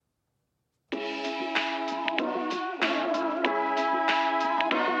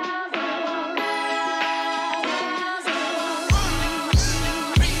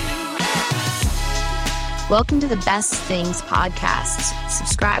Welcome to the Best Things Podcast.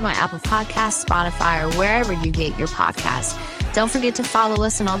 Subscribe on Apple Podcasts, Spotify, or wherever you get your podcasts. Don't forget to follow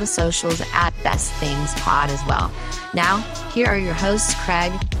us on all the socials at Best Things Pod as well. Now, here are your hosts,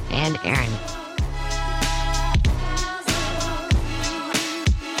 Craig and Aaron.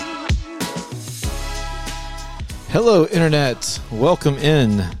 Hello, Internet. Welcome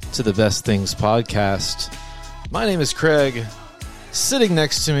in to the Best Things Podcast. My name is Craig. Sitting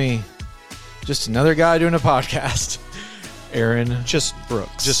next to me, just another guy doing a podcast, Aaron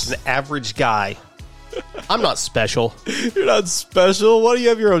Brooks. Just an average guy. I'm not special. You're not special? Why do you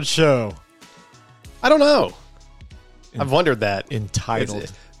have your own show? I don't know. I've wondered that.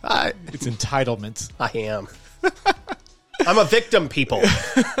 Entitled. It's entitlement. I am. I'm a victim, people.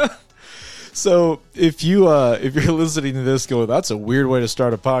 So if you're listening to this, go, that's a weird way to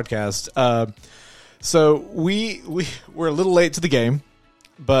start a podcast. So we're a little late to the game,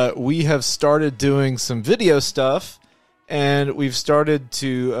 but we have started doing some video stuff, and we've started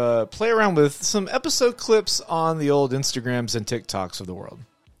to play around with some episode clips on the old Instagrams and TikToks of the world.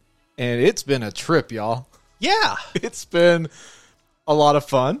 And it's been a trip, y'all. Yeah. It's been a lot of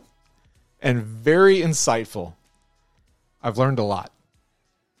fun and very insightful. I've learned a lot.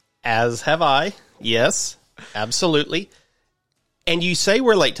 As have I. Yes, absolutely. And you say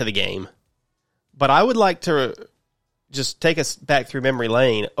we're late to the game, but I would like to just take us back through memory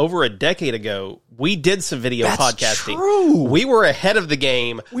lane. Over a decade ago, we did some video podcasting. True. We were ahead of the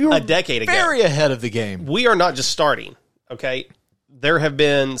game a decade ago. Very ahead of the game. We are not just starting, okay? There have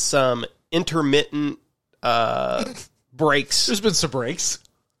been some intermittent breaks. There's been some breaks.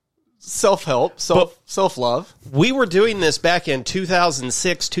 Self-help, self-love. We were doing this back in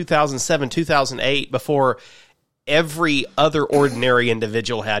 2006, 2007, 2008, before every other ordinary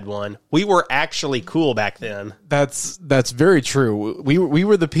individual had one. We were actually cool back then. That's very true. We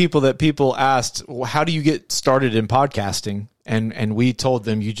were the people that people asked, well, how do you get started in podcasting? And we told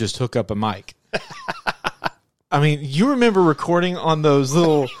them, you just hook up a mic. I mean, you remember recording on those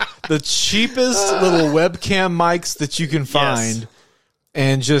the cheapest little webcam mics that you can find. Yes.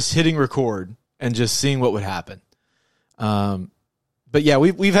 And just hitting record and just seeing what would happen. But yeah,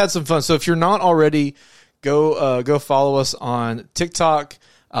 we've had some fun. So if you're not already, go follow us on TikTok.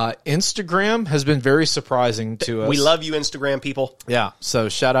 Instagram has been very surprising to us. We love you, Instagram people. Yeah. So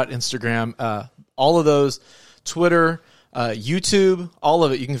shout out Instagram. All of those, Twitter, YouTube, all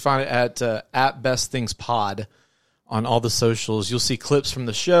of it. You can find it at Best Things Pod on all the socials. You'll see clips from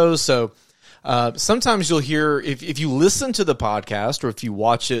the shows. So. Sometimes you'll hear, if you listen to the podcast or if you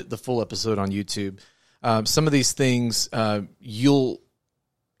watch it, the full episode on YouTube, some of these things you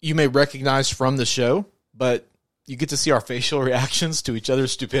may recognize from the show, but you get to see our facial reactions to each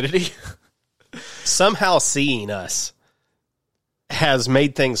other's stupidity. Somehow seeing us has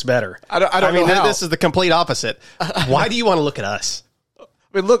made things better. I don't know how. This is the complete opposite. Why do you want to look at us? I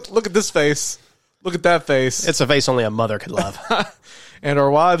mean, look at this face. Look at that face. It's a face only a mother could love. And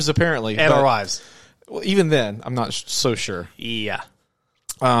our wives, apparently. And our wives. Well, even then, I'm not so sure. Yeah.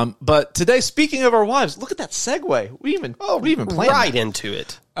 But today, speaking of our wives, look at that segue. We even planned right that. Into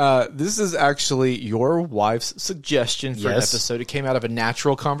it. This is actually your wife's suggestion for an episode. It came out of a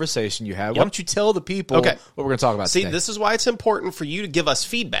natural conversation you had. Why don't you tell the people what we're going to talk about today? This is why it's important for you to give us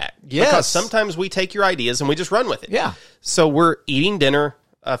feedback. Yes. Because sometimes we take your ideas and we just run with it. Yeah. So we're eating dinner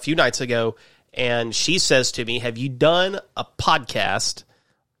a few nights ago, and she says to me, have you done a podcast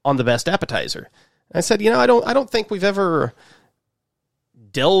on the best appetizer? And I said, I don't think we've ever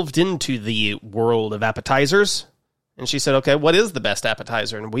delved into the world of appetizers. And she said, okay, what is the best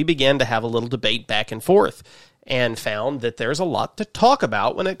appetizer? And we began to have a little debate back and forth and found that there's a lot to talk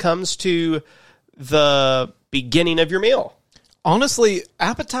about when it comes to the beginning of your meal. Honestly,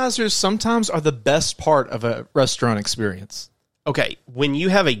 appetizers sometimes are the best part of a restaurant experience. Okay, when you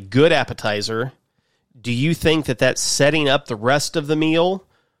have a good appetizer, do you think that that's setting up the rest of the meal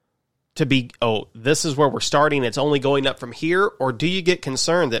to be, this is where we're starting, it's only going up from here? Or do you get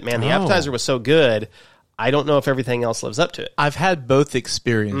concerned that, the appetizer was so good, I don't know if everything else lives up to it? I've had both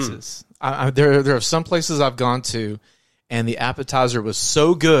experiences. There are some places I've gone to, and the appetizer was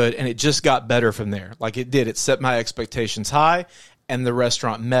so good, and it just got better from there. Like it did. It set my expectations high, and the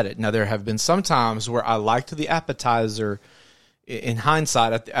restaurant met it. Now, there have been some times where I liked the appetizer. In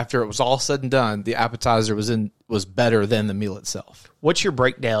hindsight, after it was all said and done, the appetizer was better than the meal itself. What's your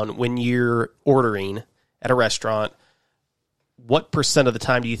breakdown when you're ordering at a restaurant? What % of the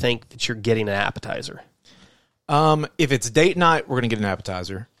time do you think that you're getting an appetizer? If it's date night, we're going to get an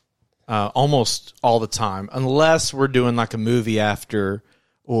appetizer. Almost all the time, unless we're doing like a movie after,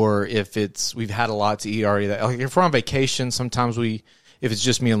 or if we've had a lot to eat already. Like if we're on vacation, sometimes If it's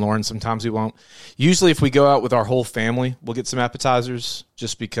just me and Lauren, sometimes we won't. Usually if we go out with our whole family, we'll get some appetizers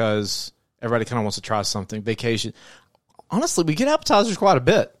just because everybody kind of wants to try something. Vacation. Honestly, we get appetizers quite a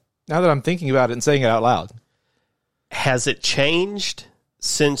bit now that I'm thinking about it and saying it out loud. Has it changed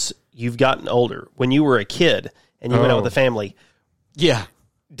since you've gotten older? When you were a kid and you went out with the family, yeah.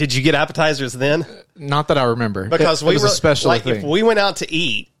 Did you get appetizers then? Not that I remember. Because it was a special thing. If we went out to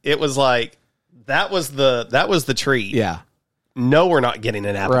eat, it was like that was the treat. Yeah. No, we're not getting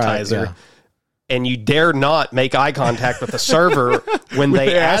an appetizer. Right, yeah. And you dare not make eye contact with the server when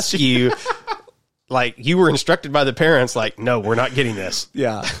they ask you. Like, you were instructed by the parents, like, no, we're not getting this.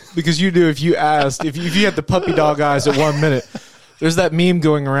 Yeah, because you knew if you asked, if you had the puppy dog eyes at 1 minute, there's that meme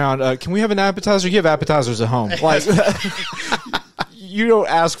going around, can we have an appetizer? You have appetizers at home. Like, you don't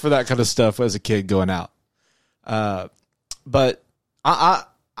ask for that kind of stuff as a kid going out. But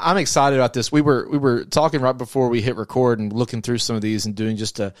I'm excited about this. We were talking right before we hit record and looking through some of these and doing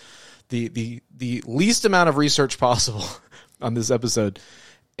just the least amount of research possible on this episode.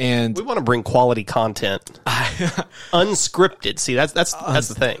 And we want to bring quality content, unscripted. See, that's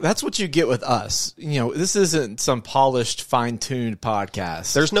the thing. That's what you get with us. You know, this isn't some polished, fine-tuned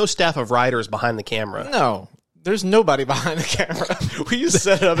podcast. There's no staff of writers behind the camera. No, there's nobody behind the camera. We just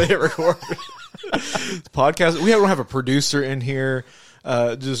set it up and hit record. Podcast. We don't have a producer in here,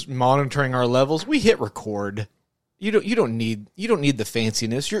 just monitoring our levels. We hit record. You don't need the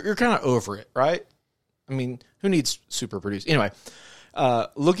fanciness. You're kind of over it, right? I mean, who needs super produce? Anyway.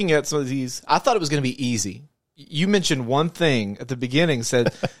 Looking at some of these, I thought it was going to be easy. You mentioned one thing at the beginning,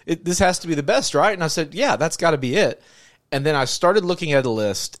 said, this has to be the best, right? And I said, yeah, that's got to be it. And then I started looking at a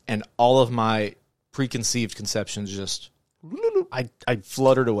list, and all of my preconceived conceptions just I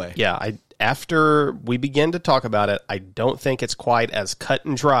fluttered away. Yeah, after we begin to talk about it, I don't think it's quite as cut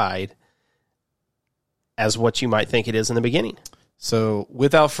and dried as what you might think it is in the beginning. So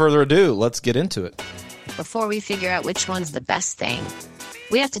without further ado, let's get into it. Before we figure out which one's the best thing,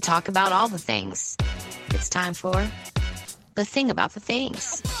 we have to talk about all the things. It's time for the thing about the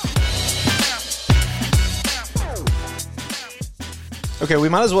things. Okay, we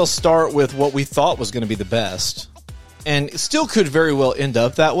might as well start with what we thought was going to be the best. And it still could very well end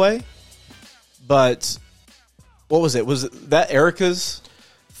up that way. But what was it? Was it that Erica's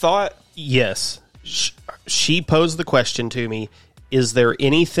thought? Yes. She posed the question to me, is there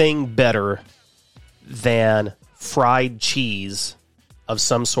anything better than fried cheese of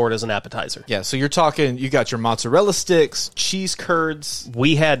some sort as an appetizer? Yeah, so you're talking, you got your mozzarella sticks, cheese curds.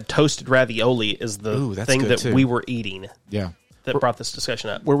 We had toasted ravioli is the thing that we were eating. Yeah. That brought this discussion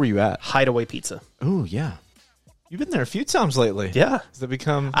up. Where were you at? Hideaway Pizza. Oh, yeah. You've been there a few times lately. Yeah. Has that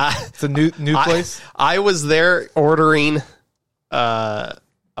become it's a new place? I was there ordering a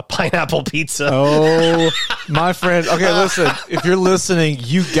pineapple pizza. Oh, my friend. Okay, listen. If you're listening,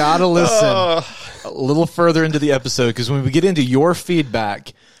 you got to listen a little further into the episode, because when we get into your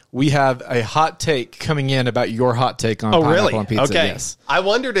feedback, we have a hot take coming in about your hot take on pineapple on pizza. Okay. Yes. I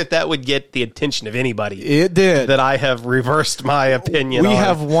wondered if that would get the attention of anybody. It did. That I have reversed my opinion on. We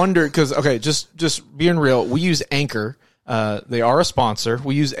have wondered, because, okay, just being real, we use Anchor. They are a sponsor.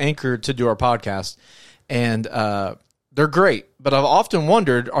 We use Anchor to do our podcast, and they're great. But I've often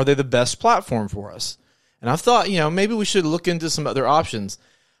wondered, are they the best platform for us? And I've thought, maybe we should look into some other options.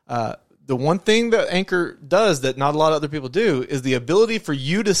 The one thing that Anchor does that not a lot of other people do is the ability for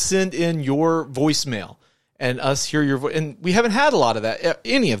you to send in your voicemail and us hear your voice. And we haven't had a lot of that,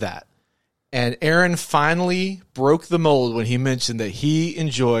 any of that. And Aaron finally broke the mold when he mentioned that he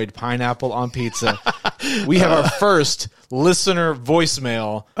enjoyed pineapple on pizza. We have our first listener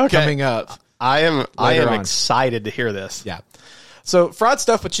voicemail coming up. I am excited to hear this. Yeah. So fried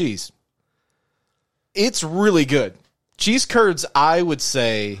stuff with cheese. It's really good. Cheese curds, I would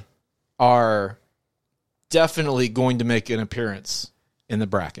say, are definitely going to make an appearance in the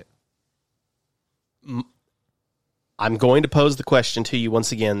bracket. I'm going to pose the question to you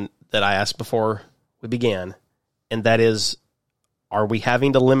once again that I asked before we began, and that is, are we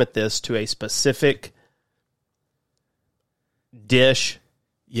having to limit this to a specific dish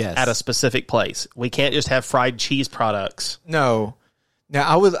at a specific place? We can't just have fried cheese products. No.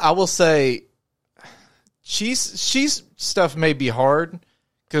 Now, I will say cheese stuff may be hard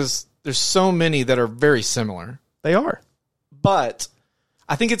because there's so many that are very similar. They are. But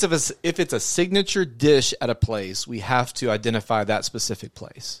I think if it's a signature dish at a place, we have to identify that specific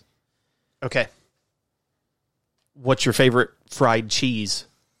place. Okay. What's your favorite fried cheese?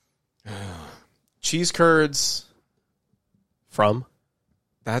 Cheese curds. From?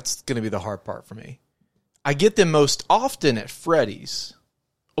 That's going to be the hard part for me. I get them most often at Freddy's.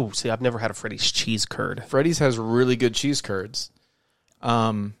 Oh, see, I've never had a Freddy's cheese curd. Freddy's has really good cheese curds.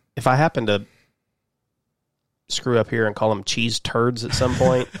 If I happen to screw up here and call them cheese turds at some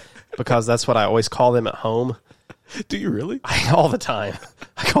point, because that's what I always call them at home. Do you really? All the time.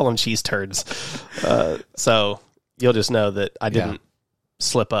 I call them cheese turds. So you'll just know that I didn't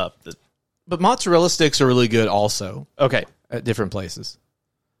slip up. But mozzarella sticks are really good also. Okay. At different places.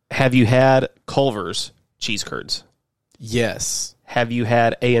 Have you had Culver's cheese curds? Yes. Have you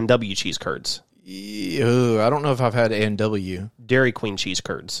had A&W cheese curds? I don't know if I've had A&W. Dairy Queen cheese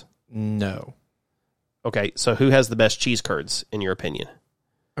curds? No. Okay, so who has the best cheese curds, in your opinion?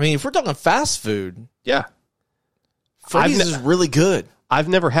 I mean, if we're talking fast food, yeah, Freddy's is really good. I've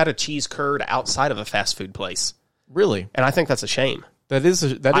never had a cheese curd outside of a fast food place. Really? And I think that's a shame. That is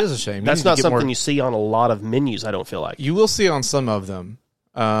a shame. That's not something you see on a lot of menus, I don't feel like. You will see on some of them.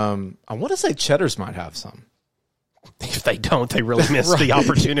 I want to say Cheddar's might have some. If they don't, they really miss the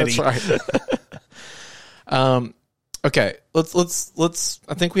opportunity. That's right. Okay, let's.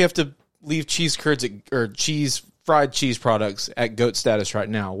 I think we have to leave cheese curds or fried cheese products at GOAT status right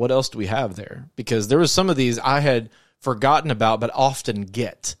now. What else do we have there? Because there was some of these I had forgotten about, but often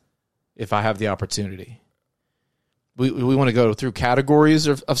get if I have the opportunity. We want to go through categories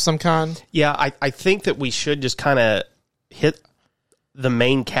of some kind. Yeah, I think that we should just kind of hit the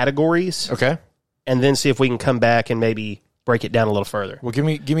main categories. Okay. And then see if we can come back and maybe break it down a little further. Well, give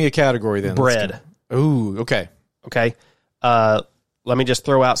me a category then. Bread. Ooh, okay. Okay. Let me just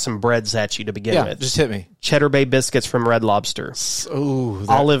throw out some breads at you to begin with. Just hit me. Cheddar Bay biscuits from Red Lobster. Ooh,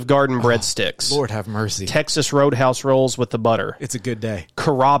 Olive Garden breadsticks. Lord have mercy. Texas Roadhouse rolls with the butter. It's a good day.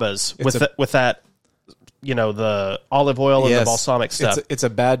 Carrabba's with that, the olive oil and the balsamic stuff. It's a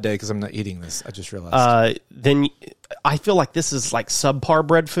bad day because I'm not eating this. I just realized. Then I feel like this is like subpar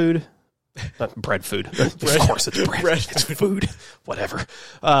bread food. Bread food. Of course it's bread. It's food. Whatever.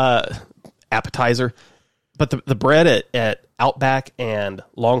 Appetizer. But the bread at Outback and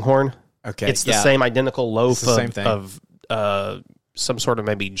Longhorn, it's the same identical loaf of some sort of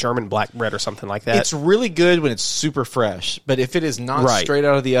maybe German black bread or something like that. It's really good when it's super fresh, but if it is not straight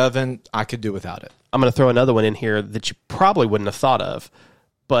out of the oven, I could do without it. I'm going to throw another one in here that you probably wouldn't have thought of,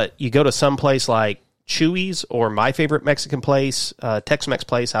 but you go to some place like Chewy's or my favorite Mexican place, Tex-Mex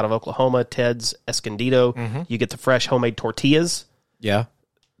place out of Oklahoma, Ted's Escondido. Mm-hmm. You get the fresh homemade tortillas. Yeah.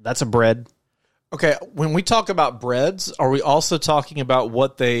 That's a bread. Okay, when we talk about breads, are we also talking about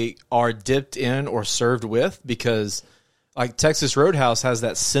what they are dipped in or served with? Because like Texas Roadhouse has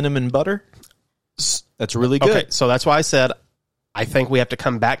that cinnamon butter. That's really good. Okay, so that's why I said I think we have to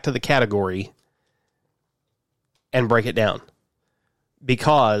come back to the category and break it down.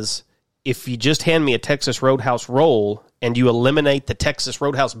 Because if you just hand me a Texas Roadhouse roll and you eliminate the Texas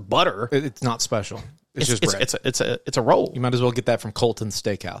Roadhouse butter, it's not special. It's just bread. It's a roll. You might as well get that from Colton's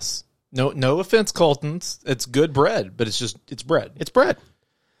Steakhouse. No offense, Colton's. It's good bread, but it's bread. It's bread.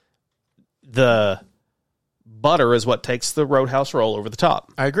 The butter is what takes the Roadhouse roll over the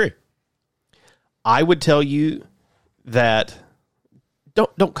top. I agree. I would tell you that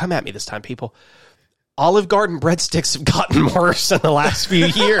don't come at me this time, people. Olive Garden breadsticks have gotten worse in the last few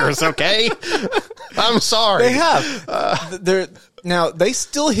years, okay? I'm sorry. They have. Now, they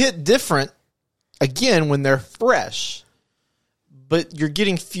still hit different, again, when they're fresh. But you're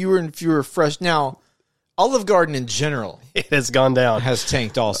getting fewer and fewer fresh. Now, Olive Garden in general it has gone down. Has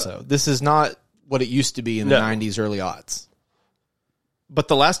tanked also. This is not what it used to be in the 90s, early aughts. But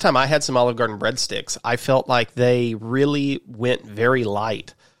the last time I had some Olive Garden breadsticks, I felt like they really went very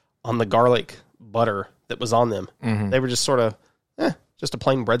light on the garlic butter that was on them. Mm-hmm. They were just sort of, just a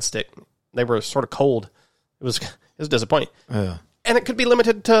plain breadstick. They were sort of cold. It was disappointing. And it could be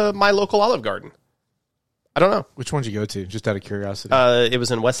limited to my local Olive Garden. I don't know. Which one did you go to, just out of curiosity? It was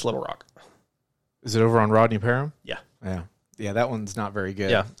in West Little Rock. Is it over on Rodney Parham? Yeah. Yeah, that one's not very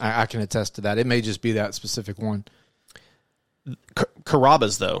good. Yeah. I can attest to that. It may just be that specific one.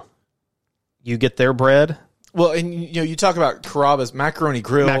 Carrabba's, though. You get their bread. Well, and you talk about Carrabba's, Macaroni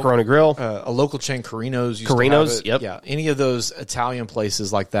Grill. A local chain, Carino's. Yep. Yeah, any of those Italian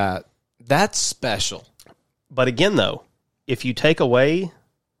places like that, that's special. But again, though, if you take away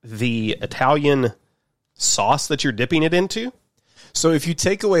the Italian sauce that you're dipping it into. So if you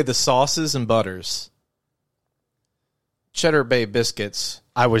take away the sauces and butters, Cheddar Bay biscuits,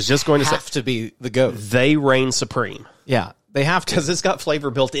 I was just going to say, have to be the GOAT. They reign supreme. Yeah, they have to. Because it's got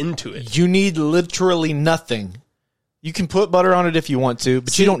flavor built into it. You need literally nothing. You can put butter on it if you want to,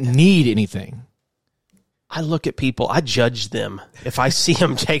 but you don't need anything. I look at people, I judge them. If I see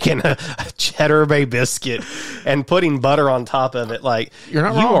them taking a Cheddar Bay biscuit and putting butter on top of it, like, you're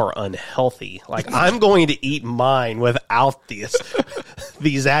not you wrong. are unhealthy. Like, I'm going to eat mine without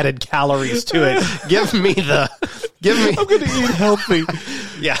these added calories to it. Give me the Give me. I'm going to eat healthy.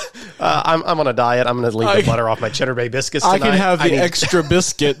 Yeah, I'm on a diet. I'm going to leave the butter off my Cheddar Bay biscuits tonight. I can have the extra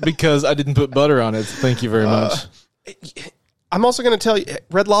biscuit because I didn't put butter on it. Thank you very much. I'm also going to tell you,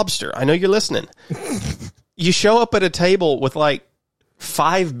 Red Lobster, I know you're listening. You show up at a table with like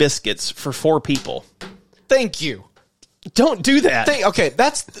 5 biscuits for 4 people. Thank you. Don't do that. Okay,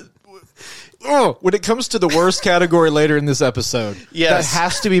 that's... when it comes to the worst category later in this episode, yes, that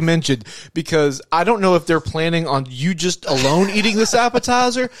has to be mentioned because I don't know if they're planning on you just alone eating this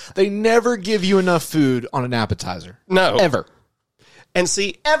appetizer. They never give you enough food on an appetizer. No. Ever. And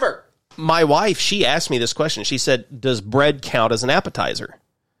see, my wife, she asked me this question. She said, does bread count as an appetizer?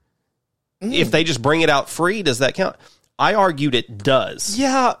 If they just bring it out free, does that count? I argued it does.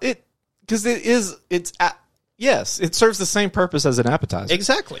 Yeah, because yes, it serves the same purpose as an appetizer.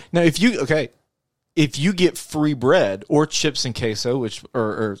 Exactly. Now, if you get free bread or chips and queso, which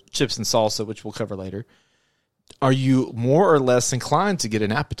or chips and salsa, which we'll cover later, are you more or less inclined to get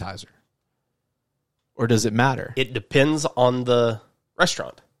an appetizer? Or does it matter? It depends on the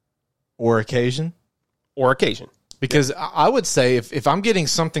restaurant. Or occasion? Because I would say if I'm getting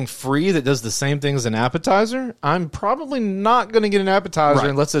something free that does the same thing as an appetizer, I'm probably not going to get an appetizer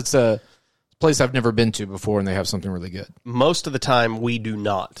unless it's a place I've never been to before and they have something really good. Most of the time we do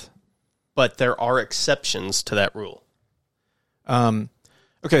not, but there are exceptions to that rule.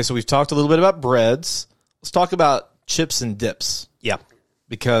 Okay, so we've talked a little bit about breads. Let's talk about chips and dips. Yeah.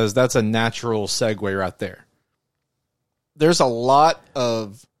 Because that's a natural segue right there. There's a lot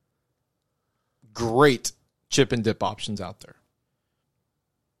of great chip and dip options out there.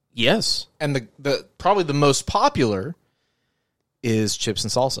 Yes. And the probably the most popular is chips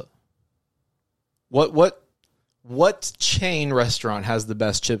and salsa. What chain restaurant has the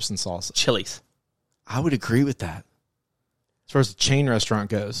best chips and salsa? Chili's. I would agree with that. As far as the chain restaurant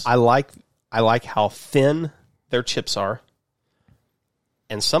goes. I like how thin their chips are.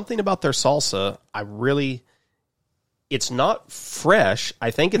 And something about their salsa, it's not fresh.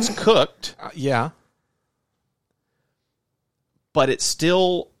 I think it's cooked. Yeah. But it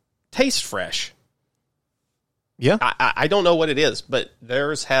still tastes fresh. Yeah. I don't know what it is, but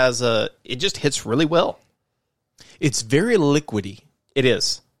theirs it just hits really well. It's very liquidy. It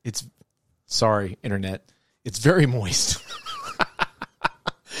is. Sorry, internet. It's very moist.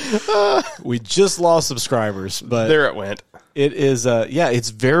 We just lost subscribers, but there it went. It is, it's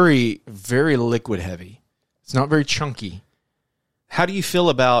very, very liquid heavy. It's not very chunky. How do you feel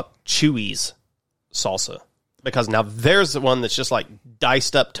about Chewy's salsa? Because now there's the one that's just like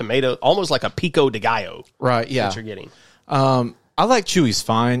diced up tomato, almost like a pico de gallo. Right, yeah. That you're getting. I like Chewy's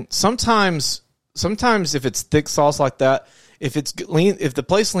fine. Sometimes if it's thick sauce like that, if the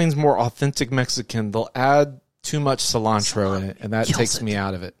place leans more authentic Mexican, they'll add too much cilantro in it, and that takes me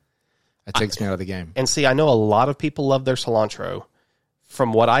out of it. That takes me out of the game. And see, I know a lot of people love their cilantro.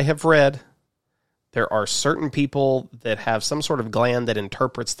 From what I have read, there are certain people that have some sort of gland that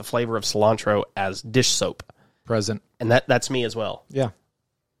interprets the flavor of cilantro as dish soap. Present. And that's me as well. Yeah.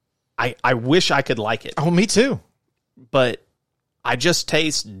 I wish I could like it. Oh, me too. But I just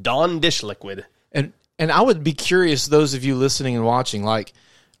taste Dawn dish liquid. And I would be curious, those of you listening and watching, like,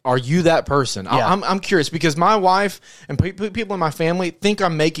 are you that person? Yeah. I'm curious because my wife and people in my family think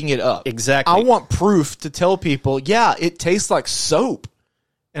I'm making it up. Exactly. I want proof to tell people, yeah, it tastes like soap,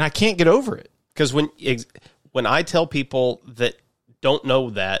 and I can't get over it. Because when I tell people that don't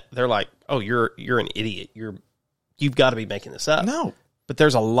know that, they're like, "Oh, you're an idiot. You've got to be making this up." No, but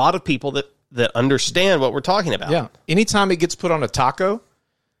there's a lot of people that understand what we're talking about. Yeah. Anytime it gets put on a taco,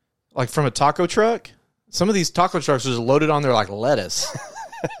 like from a taco truck, some of these taco trucks are just loaded on there like lettuce.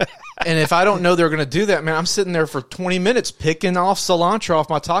 And if I don't know they're going to do that, man, I'm sitting there for 20 minutes picking off cilantro off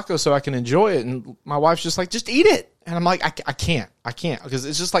my taco so I can enjoy it. And my wife's just like, just eat it. And I'm like, I can't because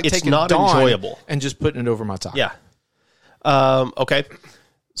it's just like it's taking not Dawn enjoyable and just putting it over my taco. Yeah. Okay.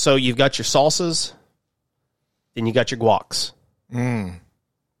 So you've got your salsas, then you got your guacs.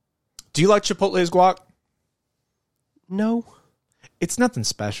 Do you like Chipotle's guac? No. It's nothing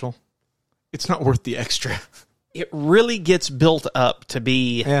special. It's not worth the extra. It really gets built up to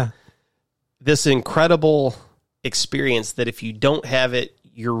be this incredible experience that if you don't have it,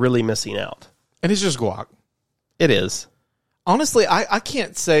 you're really missing out. And it's just guac. It is. Honestly, I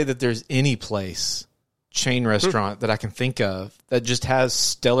can't say that there's any place, chain restaurant that I can think of that just has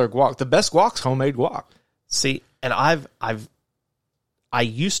stellar guac. The best guac's homemade guac. See, and I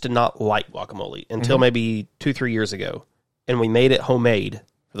used to not like guacamole until maybe 2-3 years ago. And we made it homemade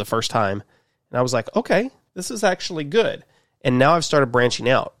for the first time. And I was like, okay, this is actually good. And now I've started branching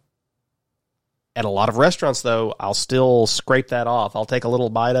out. At a lot of restaurants, though, I'll still scrape that off. I'll take a little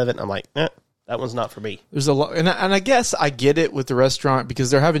bite of it, and I'm like, That one's not for me. There's a lot, and I guess I get it with the restaurant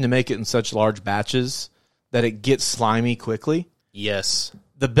because they're having to make it in such large batches that it gets slimy quickly. Yes.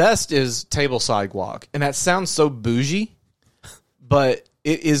 The best is tableside guac, and that sounds so bougie, but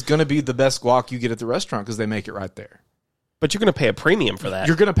it is going to be the best guac you get at the restaurant because they make it right there. But you're going to pay a premium for that.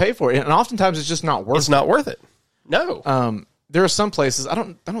 You're going to pay for it, and oftentimes it's just not worth it. It's not worth it. No. There are some places, I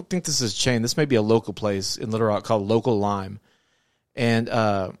don't think this is a chain. This may be a local place in Little Rock called Local Lime. And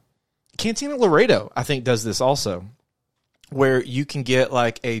Cantina Laredo, I think, does this also, where you can get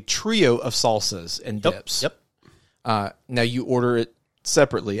like a trio of salsas and dips. Yep. Now you order it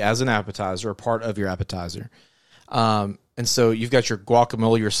separately as an appetizer, or part of your appetizer. And so you've got your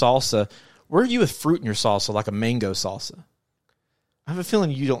guacamole, your salsa. Where are you with fruit in your salsa, like a mango salsa? I have a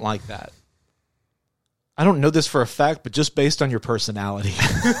feeling you don't like that. I don't know this for a fact, but just based on your personality.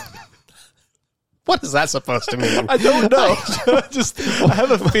 What is that supposed to mean? I don't know. I have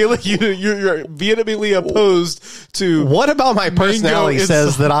a feeling you're vehemently opposed to. What about my personality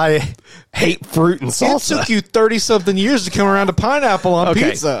says that I hate fruit and salsa? It took you 30-something years to come around to pineapple on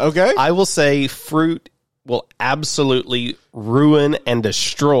pizza, okay? I will say fruit will absolutely ruin and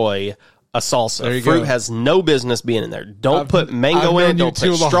destroy a salsa. Fruit has no business being in there. Don't put mango in it. Don't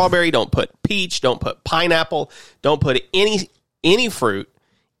put strawberry. Don't put peach. Don't put pineapple. Don't put any fruit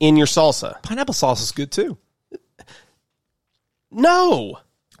in your salsa. Pineapple sauce is good too. No.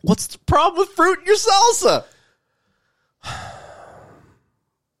 What's the problem with fruit in your salsa?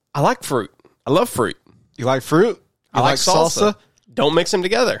 I like fruit. I love fruit. You like fruit? I like salsa. Don't mix them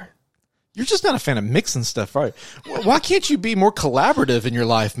together. You're just not a fan of mixing stuff, right? Why can't you be more collaborative in your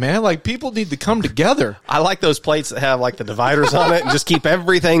life, man? Like, people need to come together. I like those plates that have like the dividers on it and just keep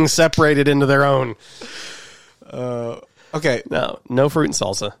everything separated into their own. Okay. No fruit and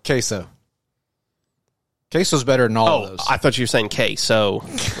salsa. Queso. Queso's better than all of those. I thought you were saying queso.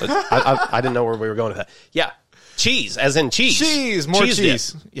 I didn't know where we were going with that. Yeah. Cheese, as in cheese. Cheese, more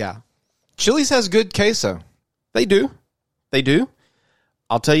cheese. Yeah. Chili's has good queso. They do.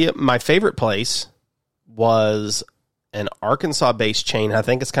 I'll tell you, my favorite place was an Arkansas-based chain. I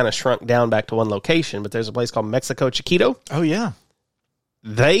think it's kind of shrunk down back to one location, but there's a place called Mexico Chiquito. Oh, yeah.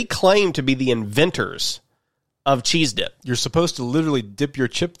 They claim to be the inventors of cheese dip. You're supposed to literally dip your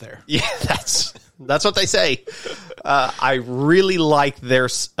chip there. Yeah, that's what they say. I really like their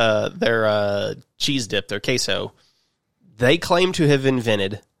cheese dip, their queso. They claim to have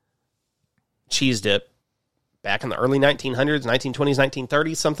invented cheese dip back in the early 1900s, 1920s,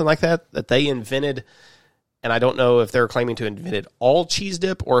 1930s, something like that they invented. And I don't know if they're claiming to have invented all cheese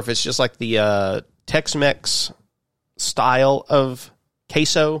dip or if it's just like the Tex-Mex style of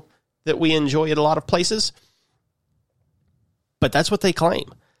queso that we enjoy at a lot of places. But that's what they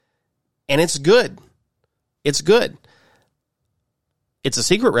claim. And it's good. It's good. It's a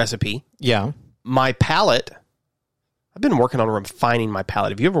secret recipe. Yeah. My palate, I've been working on refining my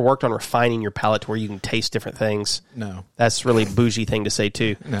palate. Have you ever worked on refining your palate to where you can taste different things? No. That's really a bougie thing to say,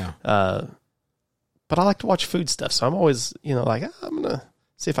 too. No. But I like to watch food stuff, so I'm always, like, I'm going to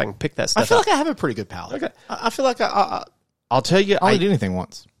see if I can pick that stuff I feel up. like I have a pretty good palate. Okay. I feel like I'll tell you, I'll eat anything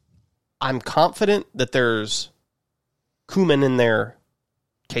once. I'm confident that there's cumin in their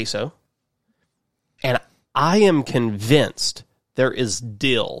queso, and I am convinced there is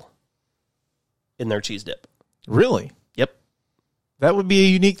dill in their cheese dip. Really? Yep. That would be a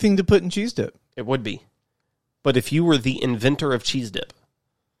unique thing to put in cheese dip. It would be. But if you were the inventor of cheese dip,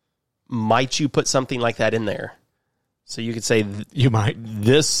 might you put something like that in there? So you could say, you might.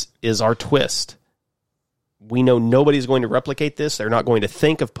 This is our twist. We know nobody's going to replicate this. They're not going to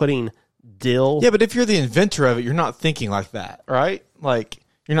think of putting dill. Yeah, but if you're the inventor of it, you're not thinking like that, right? Like,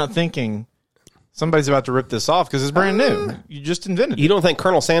 you're not thinking somebody's about to rip this off because it's brand new. You just invented it. You don't think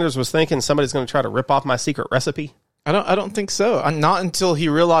Colonel Sanders was thinking somebody's going to try to rip off my secret recipe? I don't think so. Not until he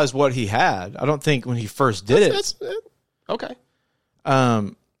realized what he had. I don't think when he first did it. Okay.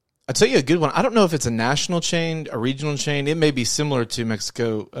 I'll tell you a good one. I don't know if it's a national chain, a regional chain. It may be similar to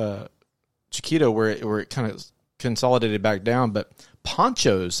Mexico Chiquito where it kind of consolidated back down, but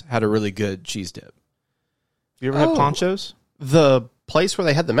Poncho's had a really good cheese dip. Have you ever had Poncho's? The place where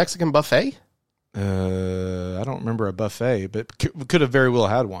they had the Mexican buffet? I don't remember a buffet, but could have very well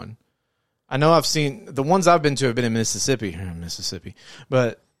had one. I know I've seen the ones I've been to have been in Mississippi,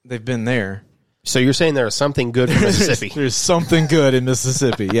 but they've been there. So you're saying there is something good in Mississippi? There's something good in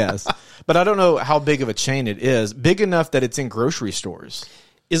Mississippi, yes. But I don't know how big of a chain it is. Big enough that it's in grocery stores.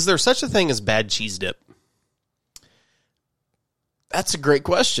 Is there such a thing as bad cheese dip? That's a great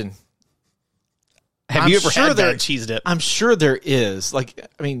question. Have you ever had bad cheese dip? I'm sure there is. Like,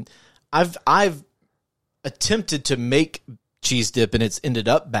 I mean, I've attempted to make cheese dip and it's ended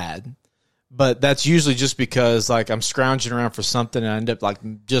up bad. But that's usually just because like I'm scrounging around for something and I end up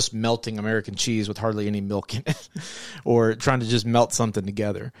like just melting American cheese with hardly any milk in it, or trying to just melt something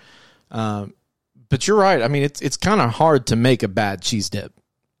together. But you're right. I mean, it's kind of hard to make a bad cheese dip.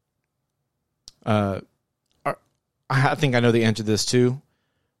 I think I know the answer to this too.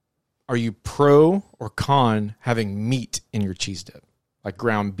 Are you pro or con having meat in your cheese dip, like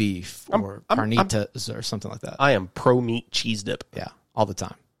ground beef or carnitas or something like that? I am pro meat cheese dip. Yeah, all the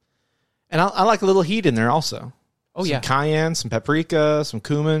time. And I like a little heat in there also. Oh, some yeah. Cayenne, some paprika, some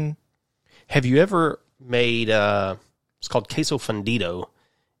cumin. Have you ever made, it's called queso fundido,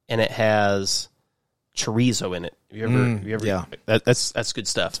 and it has chorizo in it? Have you ever? Yeah. That's good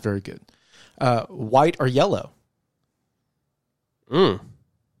stuff. It's very good. White or yellow?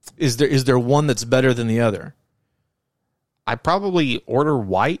 Is there one that's better than the other? I probably order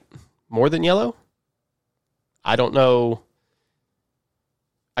white more than yellow. I don't know.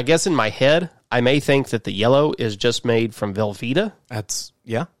 I guess in my head, I may think that the yellow is just made from Velveeta.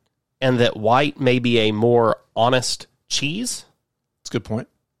 Yeah. And that white may be a more honest cheese. That's a good point.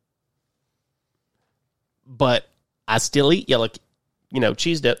 But I still eat yellow,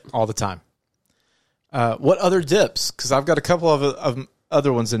 cheese dip. All the time. What other dips? Because I've got a couple of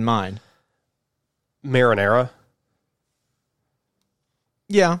other ones in mind. Marinara.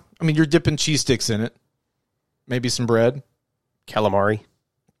 Yeah. I mean, you're dipping cheese sticks in it. Maybe some bread. Calamari.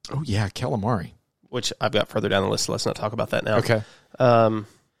 Oh, yeah, calamari. Which I've got further down the list. So let's not talk about that now. Okay.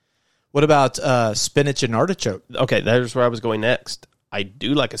 What about spinach and artichoke? Okay, there's where I was going next. I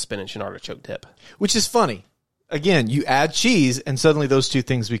do like a spinach and artichoke dip. Which is funny. Again, you add cheese, and suddenly those two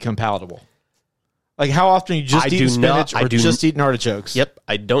things become palatable. Like, how often you just eat spinach or just eating artichokes? Yep,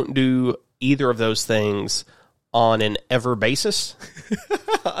 I don't do either of those things on an ever basis.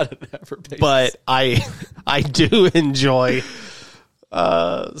 On an ever basis. But I do enjoy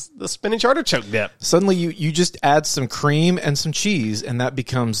the spinach artichoke dip. Suddenly you just add some cream and some cheese, and that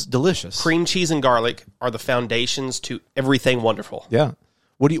becomes delicious. Cream, cheese, and garlic are the foundations to everything wonderful. Yeah.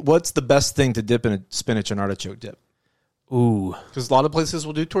 What's the best thing to dip in a spinach and artichoke dip? Ooh. Because a lot of places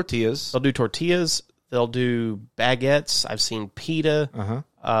will do tortillas. They'll do tortillas. They'll do baguettes. I've seen pita.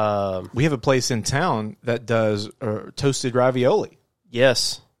 We have a place in town that does toasted ravioli.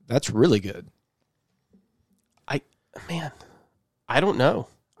 Yes. That's really good. I don't know.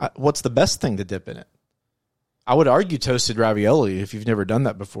 What's the best thing to dip in it? I would argue toasted ravioli. If you've never done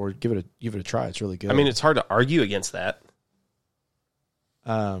that before, give it a try. It's really good. I mean, it's hard to argue against that.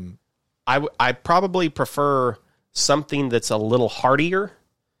 I probably prefer something that's a little heartier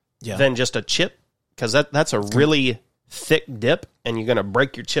than just a chip, because that's a really thick dip, and you're going to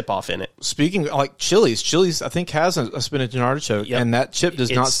break your chip off in it. Speaking like Chili's I think has a spinach and artichoke, and that chip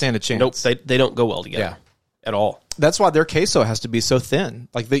does not stand a chance. Nope, they don't go well together at all. That's why their queso has to be so thin.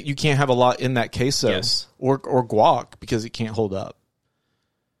 Like you can't have a lot in that queso or guac because it can't hold up.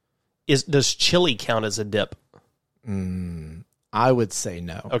 Does chili count as a dip? I would say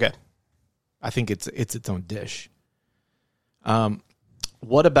no. Okay. I think it's its own dish.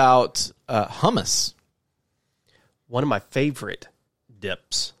 What about hummus? One of my favorite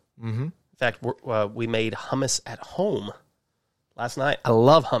dips. Mm-hmm. In fact, we made hummus at home last night. I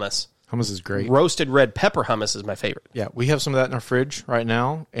love hummus. Hummus is great. Roasted red pepper hummus is my favorite. Yeah, we have some of that in our fridge right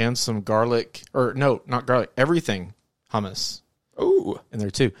now, and some garlic, or no, not garlic, everything hummus. Ooh. In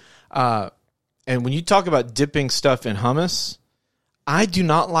there too. And when you talk about dipping stuff in hummus, I do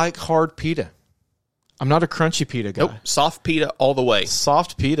not like hard pita. I'm not a crunchy pita guy. Nope, soft pita all the way.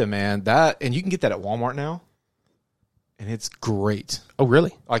 Soft pita, man. And you can get that at Walmart now, and it's great. Oh,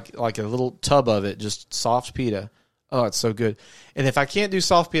 really? Like a little tub of it, just soft pita. Oh, it's so good. And if I can't do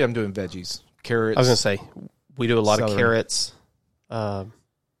soft pita, I'm doing veggies. Carrots. I was going to say, we do a lot of carrots. That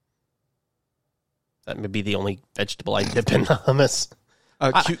may be the only vegetable I dip in the hummus.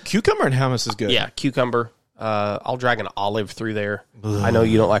 Cucumber and hummus is good. Yeah, cucumber. I'll drag an olive through there. Ugh. I know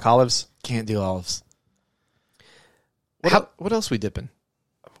you don't like olives. Can't do olives. What else we dipping?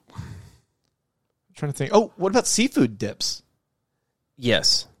 I'm trying to think. Oh, what about seafood dips?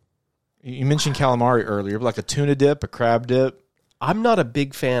 Yes. You mentioned calamari earlier, like a tuna dip, a crab dip. I'm not a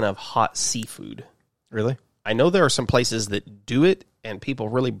big fan of hot seafood. Really? I know there are some places that do it, and people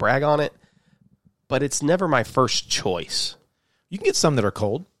really brag on it, but it's never my first choice. You can get some that are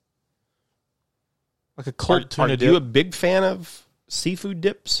cold. Like a cold tuna dip. Are you a big fan of seafood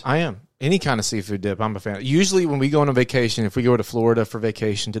dips? I am. Any kind of seafood dip, I'm a fan. Usually when we go on a vacation, if we go to Florida for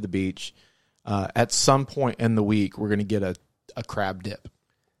vacation to the beach, at some point in the week, we're going to get a crab dip.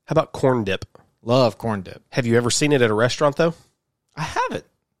 How about corn dip? Love corn dip. Have you ever seen it at a restaurant, though? I haven't.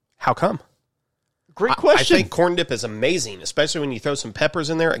 How come? Great question. I think corn dip is amazing, especially when you throw some peppers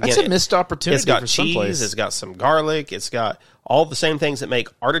in there. Again, That's a missed opportunity. It's got for cheese. someplace. It's got some garlic. It's got all the same things that make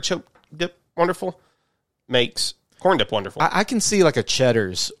artichoke dip wonderful. Makes corn dip wonderful. I can see like a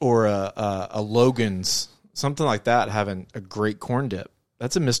Cheddar's or a Logan's, something like that, having a great corn dip.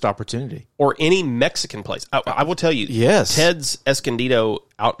 That's a missed opportunity. Or any Mexican place. I will tell you, Yes. Ted's Escondido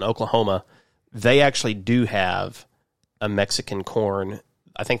out in Oklahoma, they actually do have a Mexican corn.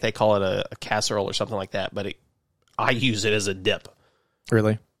 I think they call it a casserole or something like that, but I use it as a dip.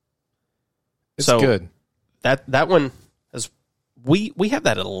 Really? It's So, good. That one is we have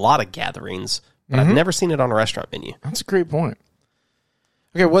that at a lot of gatherings, but I've never seen it on a restaurant menu. That's a great point.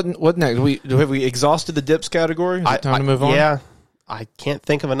 Okay, what next? Have we exhausted the dips category? Is it time to move on? Yeah, I can't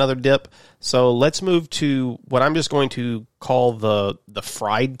think of another dip. So let's move to what I'm just going to call the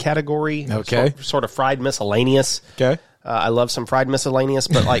fried category. Okay. Sort of fried miscellaneous. Okay. I love some fried miscellaneous,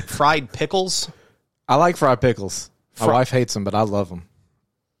 but like fried pickles. I like fried pickles. My wife hates them, but I love them.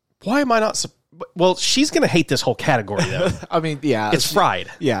 Why am I not? Well, she's going to hate this whole category, though. I mean, yeah. It's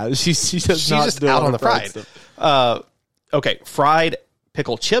fried. Yeah, she does She's not just do out all on the fried. stuff. Okay, fried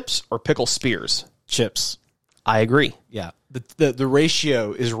pickle chips or pickle spears? Chips. I agree. Yeah. The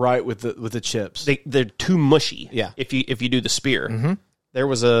ratio is right with the chips. They're too mushy. Yeah. If you do the spear, there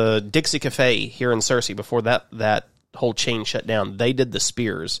was a Dixie Cafe here in Searcy before that whole chain shut down. They did the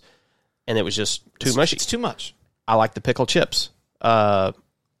spears, and it was just too mushy. It's too much. I like the pickle chips.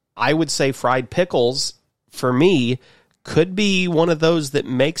 I would say fried pickles for me could be one of those that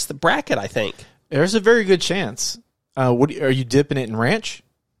makes the bracket. I think There's a very good chance. Are you dipping it in ranch?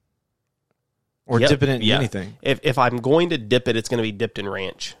 Or Yep. dipping it in Yeah. anything? If I'm going to dip it, it's going to be dipped in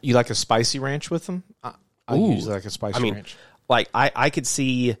ranch. You like a spicy ranch with them? I Ooh. usually like a spicy ranch. Like I could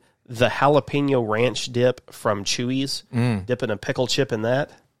see the jalapeno ranch dip from Chewy's, dipping a pickle chip in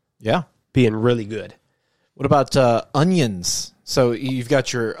that, Yeah. being really good. What about onions? So you've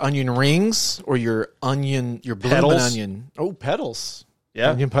got your onion rings or your blooming Petals. onion. Oh, petals.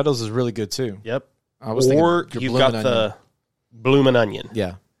 Yeah. Onion petals is really good too. Yep. I was Or thinking your you've got bloomin' the onion. bloomin' onion.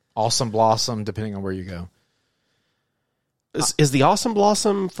 Yeah. Awesome blossom, depending on where you go. Is the awesome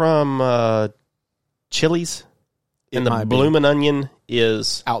blossom from Chili's? And the might be. bloomin' onion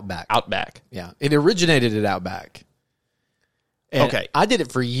is Outback. Outback. Yeah. It originated at Outback. And Okay. I did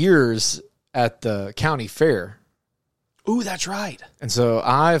it for years at the county fair. Ooh, that's right. And so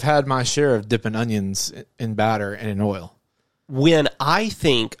I've had my share of dipping onions in batter and in oil. When I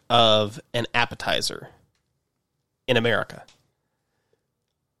think of an appetizer in America,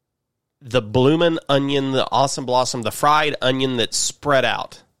 the bloomin' onion, the awesome blossom, the fried onion that's spread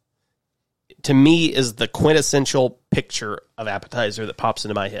out, to me is the quintessential picture of appetizer that pops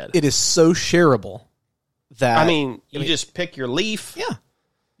into my head. It is so shareable that You just pick your leaf. yeah,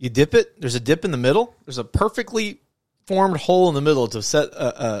 you dip it. There's a dip in the middle. There's a perfectly formed hole in the middle to set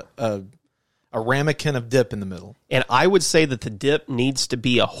a ramekin of dip in the middle. And I would say that the dip needs to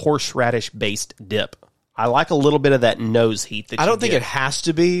be a horseradish based dip. I like a little bit of that nose heat. That I you don't think get. it has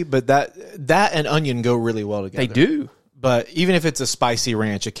to be, but that and onion go really well together. They do. But even if it's a spicy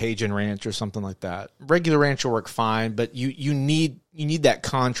ranch, a Cajun ranch, or something like that, regular ranch will work fine. But you need that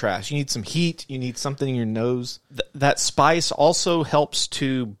contrast. You need some heat. You need something in your nose. That spice also helps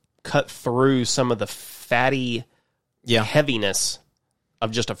to cut through some of the fatty heaviness of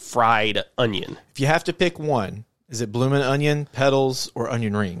just a fried onion. If you have to pick one, is it bloomin' onion, petals, or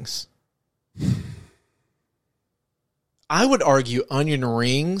onion rings? I would argue onion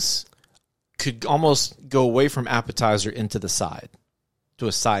rings could almost go away from appetizer into the side, to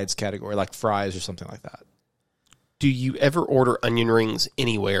a sides category, like fries or something like that. Do you ever order onion rings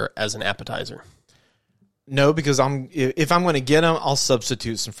anywhere as an appetizer? No, because if I'm going to get them, I'll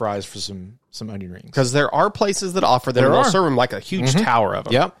substitute some fries for some onion rings. Because there are places that offer them. There and they'll are. serve them like a huge tower of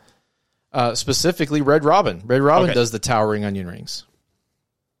them. Yep. Specifically, Red Robin. Red Robin Okay. does the towering onion rings.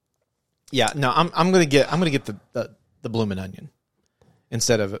 Yeah. No, I'm going to get the bloomin' onion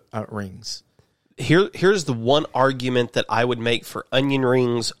instead of rings. Here's the one argument that I would make for onion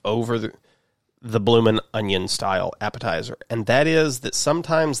rings over the bloomin' onion style appetizer, and that is that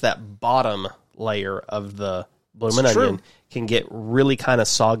sometimes that bottom layer of the bloomin' It's true. onion can get really kind of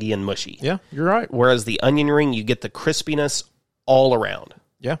soggy and mushy. Yeah, you're right. Whereas the onion ring, you get the crispiness all around.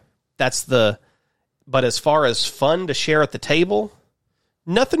 Yeah. But as far as fun to share at the table,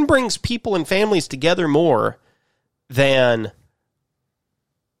 nothing brings people and families together more than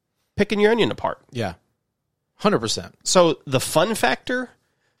picking your onion apart. Yeah. 100%. So the fun factor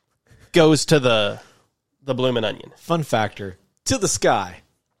goes to the bloomin' onion. Fun factor to the sky.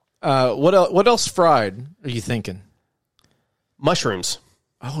 What else fried are you thinking? Mushrooms.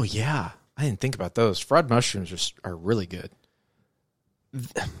 Oh, yeah. I didn't think about those. Fried mushrooms are really good.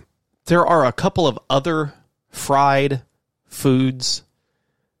 There are a couple of other fried foods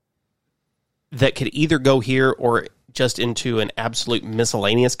that could either go here or just into an absolute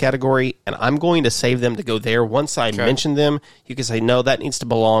miscellaneous category, and I'm going to save them to go there. Once I mention them, you can say, no, that needs to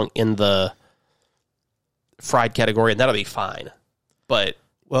belong in the fried category, and that'll be fine. But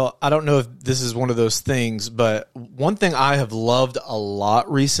well, I don't know if this is one of those things, but one thing I have loved a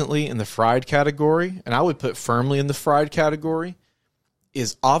lot recently in the fried category, and I would put firmly in the fried category,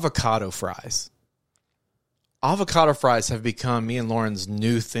 is avocado fries. Avocado fries have become me and Lauren's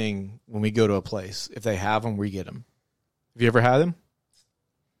new thing when we go to a place. If they have them, we get them. Have you ever had them?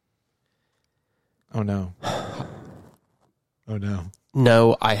 Oh, no. Oh, no.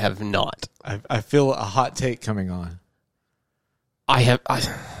 no, I have not. I feel a hot take coming on.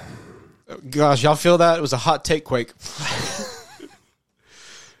 Gosh, y'all feel that? It was a hot take quake.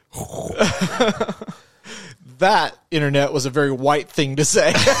 That, internet, was a very white thing to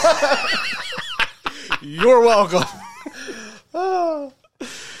say. You're welcome.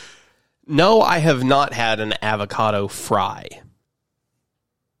 No, I have not had an avocado fry.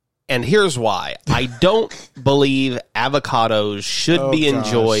 And here's why. I don't believe avocados should be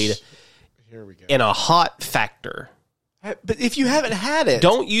enjoyed in a hot factor. But if you haven't had it,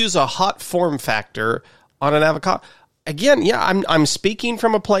 don't use a hot form factor on an avocado. Again, yeah, I'm speaking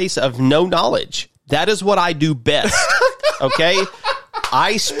from a place of no knowledge. That is what I do best. Okay?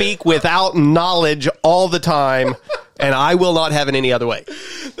 I speak without knowledge all the time, and I will not have it any other way.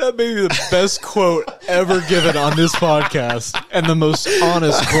 That may be the best quote ever given on this podcast, and the most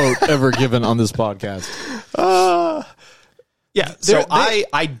honest quote ever given on this podcast. Yeah, so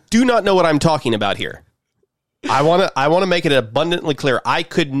I do not know what I'm talking about here. I want to make it abundantly clear. I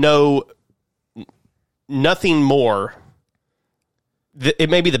could know nothing more. It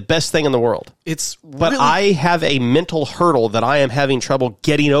may be the best thing in the world. But I have a mental hurdle that I am having trouble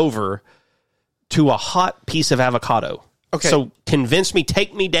getting over to a hot piece of avocado. Okay. So convince me,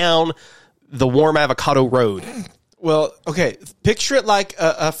 take me down the warm avocado road. Well, okay. Picture it like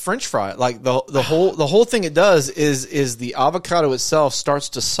a French fry. Like the whole thing it does is the avocado itself starts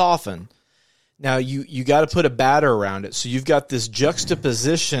to soften. Now you got to put a batter around it. So you've got this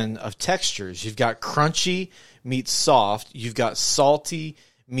juxtaposition of textures. You've got crunchy meets soft. You've got salty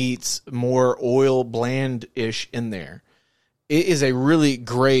meets more oil, bland-ish in there. It is a really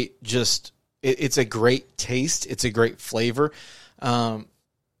great it's a great taste. It's a great flavor.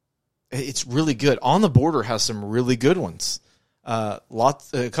 It's really good. On the Border has some really good ones. A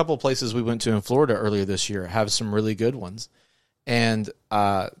couple of places we went to in Florida earlier this year have some really good ones. And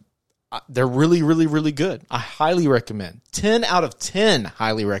they're really, really, really good. I highly recommend. 10 out of 10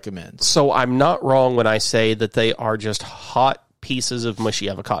 highly recommend. So I'm not wrong when I say that they are just hot pieces of mushy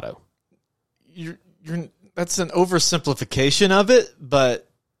avocado. That's an oversimplification of it, but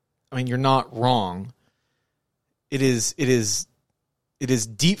I mean, you're not wrong. It is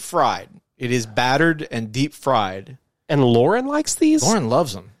deep fried. It is battered and deep fried. And Lauren likes these? Lauren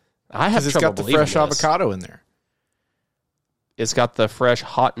loves them. I have trouble got the fresh avocado in there. It's got the fresh,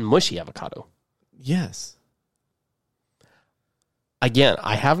 hot, and mushy avocado. Yes. Again,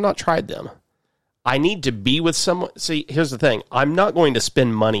 I have not tried them. I need to be with someone. See, here's the thing. I'm not going to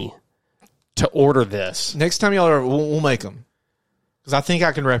spend money to order this. Next time y'all are, we'll make them. Because I think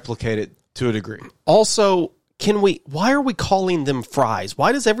I can replicate it to a degree. Also, why are we calling them fries?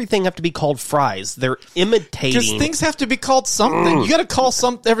 Why does everything have to be called fries? They're imitating. Because things have to be called something. You got to call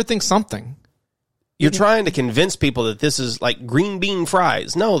everything something. You're trying to convince people that this is like green bean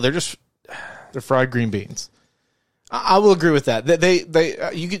fries. No, they're fried green beans. I will agree with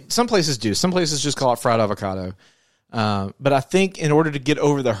that. Some places do. Some places just call it fried avocado. But I think in order to get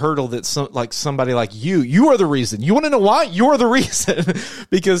over the hurdle that somebody like you are the reason. You want to know why? You're the reason.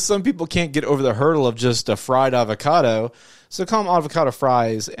 Because some people can't get over the hurdle of just a fried avocado. So call them avocado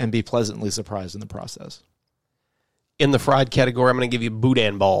fries and be pleasantly surprised in the process. In the fried category, I'm going to give you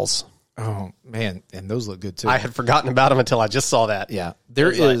boudin balls. Oh, man. And those look good, too. I had forgotten about them until I just saw that. Yeah.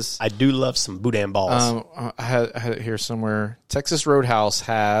 I do love some boudin balls. I had it here somewhere. Texas Roadhouse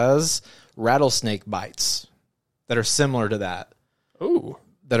has rattlesnake bites that are similar to that. Ooh.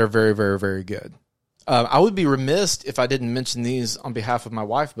 That are very, very, very good. I would be remiss if I didn't mention these on behalf of my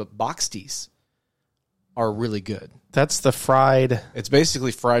wife, but boxties are really good. That's the fried... It's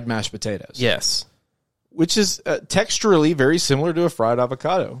basically fried mashed potatoes. Yes. Which is texturally very similar to a fried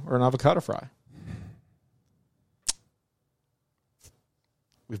avocado or an avocado fry.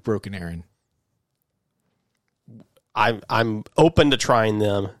 We've broken Aaron. I'm open to trying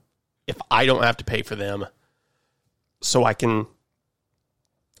them if I don't have to pay for them, so I can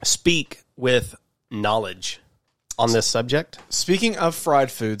speak with knowledge on this subject. Speaking of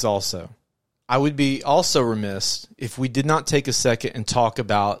fried foods also, I would be also remiss if we did not take a second and talk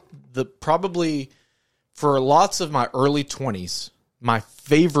about probably for lots of my early 20s, my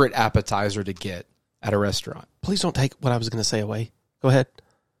favorite appetizer to get at a restaurant. Please don't take what I was going to say away. Go ahead.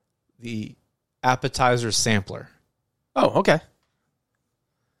 The appetizer sampler. Oh, okay.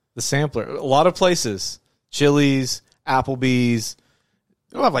 The sampler. A lot of places. Chili's, Applebee's.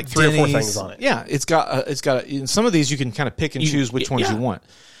 It'll have like 3 or 4 things on it. Yeah, it's got in some of these you can kind of pick and choose which ones you want.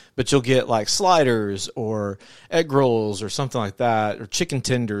 But you'll get like sliders or egg rolls or something like that, or chicken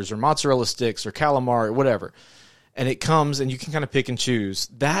tenders or mozzarella sticks or calamari or whatever. And it comes and you can kind of pick and choose.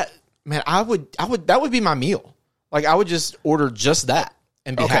 That, man, that would be my meal. Like I would just order just that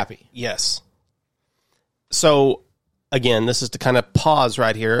and be happy. Yes. So again, this is to kind of pause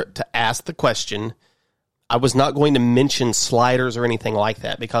right here to ask the question. I was not going to mention sliders or anything like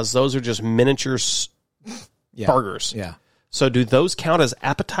that because those are just miniature burgers. Yeah. So do those count as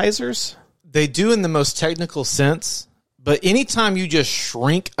appetizers? They do in the most technical sense, but anytime you just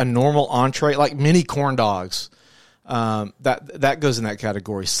shrink a normal entree, like mini corn dogs, that goes in that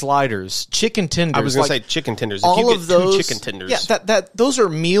category. Sliders, chicken tenders. I was going to say chicken tenders. If all you get of those, 2 chicken tenders. Yeah, those are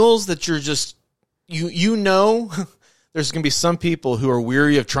meals that you're just, you know, there's going to be some people who are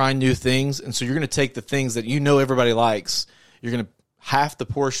weary of trying new things, and so you're going to take the things that you know everybody likes, you're going to half the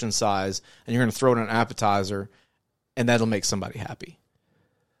portion size, and you're going to throw it in an appetizer, and that'll make somebody happy.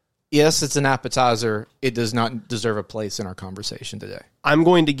 Yes, it's an appetizer. It does not deserve a place in our conversation today. I'm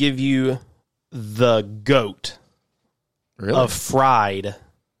going to give you the GOAT of fried,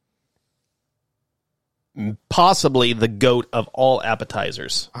 possibly the GOAT of all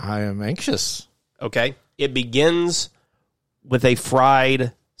appetizers. I am anxious. Okay? It begins with a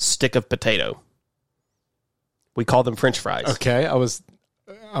fried stick of potato. We call them French fries. Okay, I was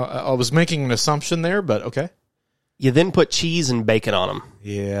making an assumption there, but okay. You then put cheese and bacon on them.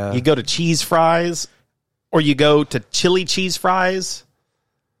 Yeah. You go to cheese fries, or you go to chili cheese fries.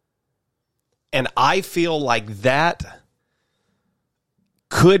 And I feel like that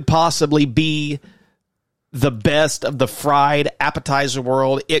could possibly be the best of the fried appetizer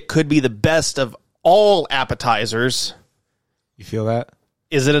world. It could be the best of all appetizers. You feel that?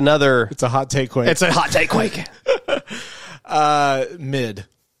 Is it another? It's a hot take quake. It's a hot take quake. Mid.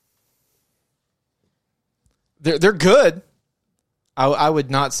 They're good. I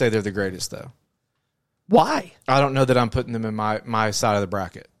would not say they're the greatest, though. Why? I don't know that I'm putting them in my side of the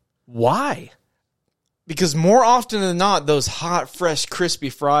bracket. Why? Because more often than not, those hot, fresh,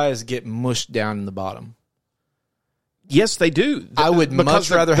 crispy fries get mushed down in the bottom. Yes, they do. I would much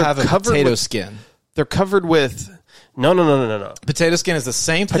rather have a potato skin. They're covered with... No. Potato skin is the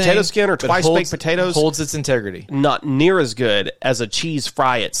same thing. Potato skin or twice-baked potatoes... holds its integrity. Not near as good as a cheese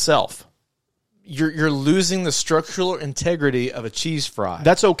fry itself. You're losing the structural integrity of a cheese fry.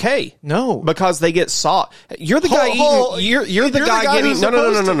 That's okay. No, because they get soft. You're the guy eating. You're the guy getting.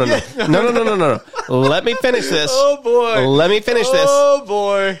 No. Let me finish this. Oh boy. Let me finish this. Oh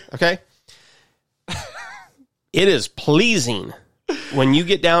boy. Okay. It is pleasing when you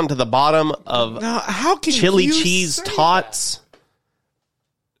get down to the bottom of how can chili you cheese say tots.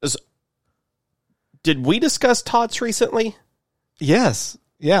 Did we discuss tots recently? Yes.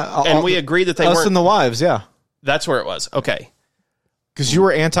 Yeah, and we agreed that they weren't. Us and the wives, yeah. That's where it was. Okay. Because you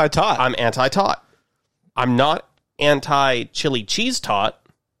were anti-tot. I'm anti-tot. I'm not anti-chili cheese tot.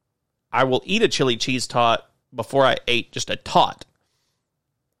 I will eat a chili cheese tot before I ate just a tot.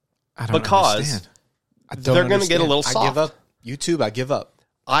 I don't understand. They're going to get a little soft. I give up. YouTube, I give up.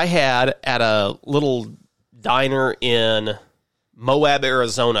 I had at a little diner in Moab,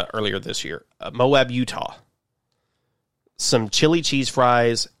 Arizona earlier this year. Moab, Utah. Some chili cheese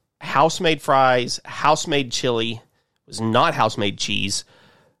fries, house-made chili. It was not house-made cheese,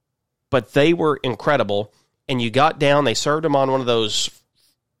 but they were incredible. And you got down, they served them on one of those,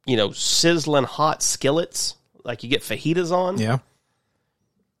 sizzling hot skillets, like you get fajitas on. Yeah.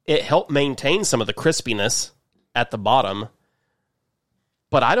 It helped maintain some of the crispiness at the bottom,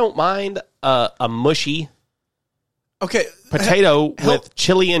 but I don't mind a mushy potato with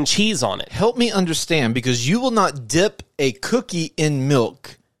chili and cheese on it. Help me understand, because you will not dip a cookie in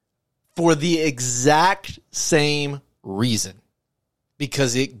milk for the exact same reason.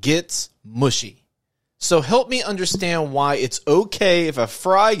 Because it gets mushy. So help me understand why it's okay if a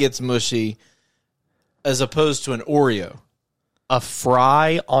fry gets mushy as opposed to an Oreo. A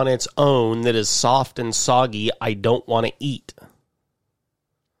fry on its own that is soft and soggy, I don't want to eat.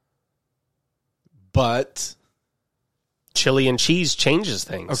 But chili and cheese changes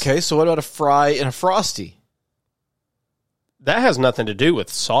things. Okay, so what about a fry and a Frosty? That has nothing to do with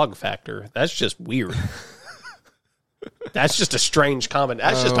SOG factor. That's just weird. That's just a strange comment.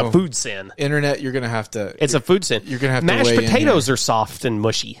 That's just a food sin. Internet, you're going to have to... It's a food sin. You're going to have Mashed to weigh potatoes are soft and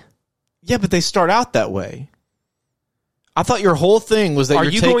mushy. Yeah, but they start out that way. I thought your whole thing was that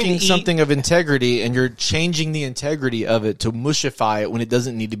you're taking something of integrity and you're changing the integrity of it to mushify it when it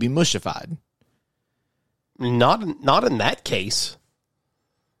doesn't need to be mushified. Not in that case.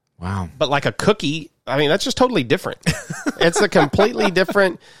 Wow. But like a cookie, I mean, that's just totally different. It's a completely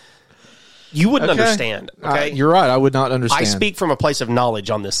different... You wouldn't understand, okay? You're right. I would not understand. I speak from a place of knowledge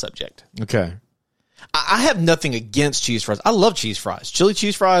on this subject. Okay. I have nothing against cheese fries. I love cheese fries. Chili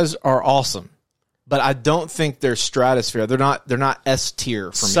cheese fries are awesome. But I don't think they're stratosphere. They're not S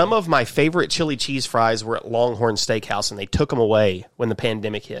tier for me. Some of my favorite chili cheese fries were at Longhorn Steakhouse, and they took them away when the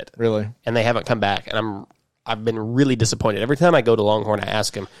pandemic hit. Really? And they haven't come back, and I've been really disappointed. Every time I go to Longhorn, I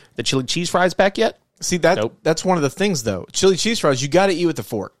ask them, "The chili cheese fries back yet?" See, that's one of the things, though. Chili cheese fries, you got to eat with a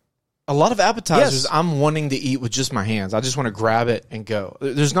fork. A lot of appetizers, yes. I'm wanting to eat with just my hands. I just want to grab it and go.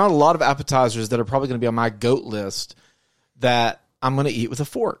 There's not a lot of appetizers that are probably going to be on my GOAT list that I'm going to eat with a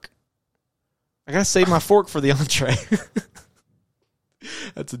fork. I got to save my fork for the entree.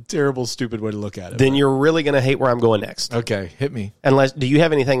 That's a terrible, stupid way to look at it. Then you're really going to hate where I'm going next. Okay, hit me. Do you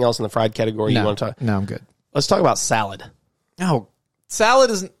have anything else in the fried category you want to talk? No, I'm good. Let's talk about salad. No,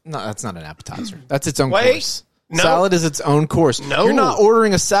 salad isn't. No, that's not an appetizer. That's its own course. No. Salad is its own course. No. You're not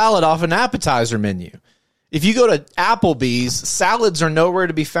ordering a salad off an appetizer menu. If you go to Applebee's, salads are nowhere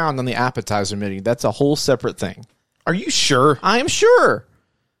to be found on the appetizer menu. That's a whole separate thing. Are you sure? I am sure.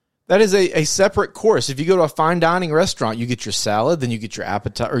 That is a separate course. If you go to a fine dining restaurant, you get your salad, then you get your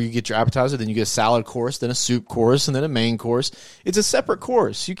appetizer, then you get a salad course, then a soup course, and then a main course. It's a separate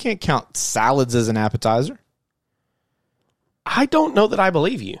course. You can't count salads as an appetizer. I don't know that I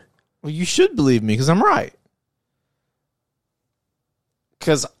believe you. Well, you should believe me because I'm right.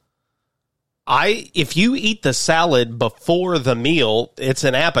 Because if you eat the salad before the meal, it's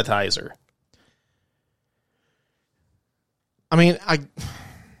an appetizer. I mean,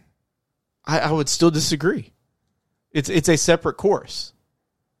 I would still disagree. It's a separate course.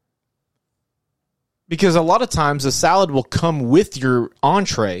 Because a lot of times a salad will come with your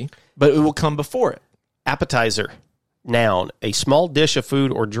entree, but it will come before it. Appetizer. Noun. A small dish of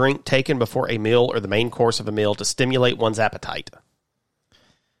food or drink taken before a meal or the main course of a meal to stimulate one's appetite.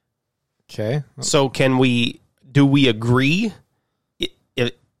 Okay. So do we agree?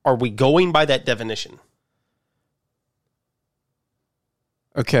 Are we going by that definition?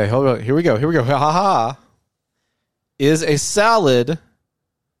 Okay, hold on. Here we go. Ha ha ha. Is a salad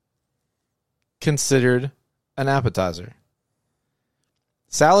considered an appetizer?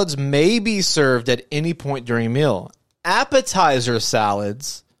 Salads may be served at any point during a meal. Appetizer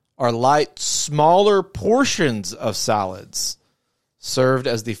salads are light, smaller portions of salads served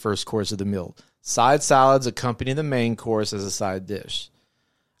as the first course of the meal. Side salads accompany the main course as a side dish.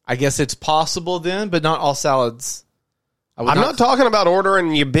 I guess it's possible then, but not all salads. I'm not talking about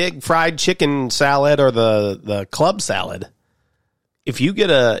ordering your big fried chicken salad or the club salad. If you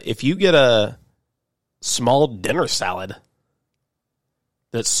get a small dinner salad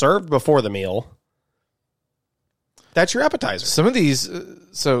that's served before the meal, that's your appetizer. Some of these,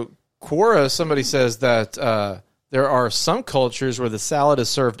 so Quora, somebody says that there are some cultures where the salad is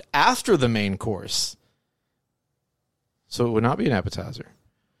served after the main course. So it would not be an appetizer.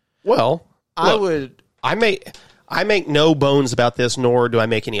 Well, I make no bones about this, nor do I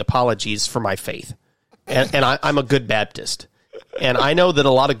make any apologies for my faith. And I'm a good Baptist. And I know that a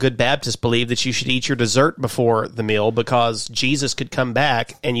lot of good Baptists believe that you should eat your dessert before the meal because Jesus could come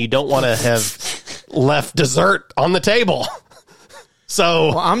back and you don't want to have left dessert on the table. So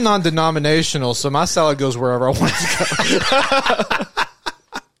well, I'm non-denominational, so my salad goes wherever I want it to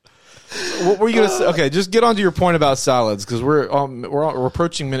go. What were you going to say? Okay, just get on to your point about salads because we're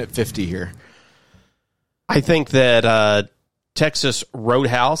approaching minute 50 here. I think that Texas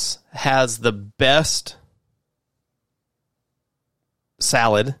Roadhouse has the best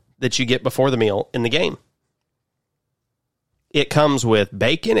salad that you get before the meal in the game. It comes with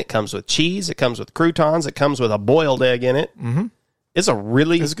bacon, it comes with cheese, it comes with croutons, it comes with a boiled egg in it. Mm-hmm. It's a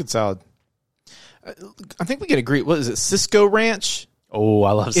good salad. I think we can agree. What is it? Cisco Ranch? Oh,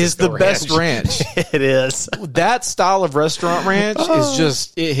 I love Cisco is the ranch. Best ranch. It is. That style of restaurant ranch is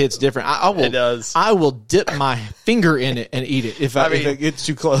just, it hits different. It does. I will dip my finger in it and eat it if it gets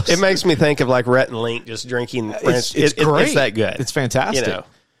too close. It makes me think of like Rhett and Link just drinking ranch. It's great. It's that good. It's fantastic.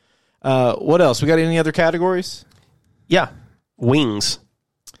 What else? We got any other categories? Yeah. Wings.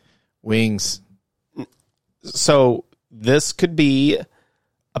 So this could be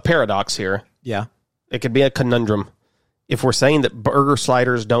a paradox here. Yeah. It could be a conundrum. if we're saying that burger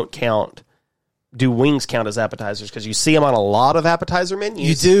sliders don't count, do wings count as appetizers? Because you see them on a lot of appetizer menus.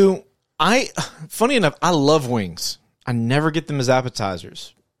 You do. Funny enough, I love wings. I never get them as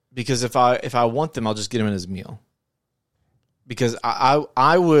appetizers because if I want them, I'll just get them in as a meal. Because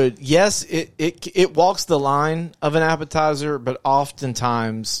I would, yes, it walks the line of an appetizer, but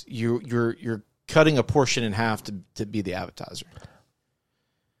oftentimes you're cutting a portion in half to be the appetizer.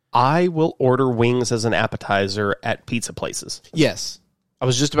 I will order wings as an appetizer at pizza places. Yes. I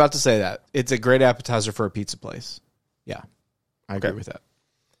was just about to say that. It's a great appetizer for a pizza place. Yeah. I agree with that.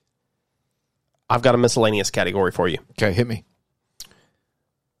 I've got a miscellaneous category for you. Okay, hit me.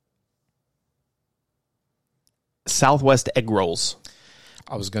 Southwest egg rolls.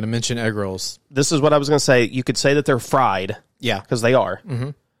 I was going to mention egg rolls. This is what I was going to say. You could say that they're fried. Yeah. Because they are.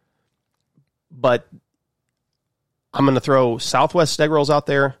 Mm-hmm. But I'm going to throw Southwest egg rolls out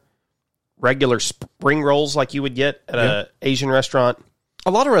there. Regular spring rolls like you would get at an Asian restaurant.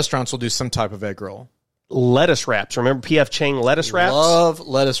 A lot of restaurants will do some type of egg roll. Lettuce wraps. Remember P.F. Chang lettuce wraps? Love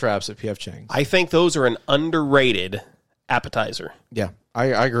lettuce wraps at P.F. Chang's. I think those are an underrated appetizer. Yeah, I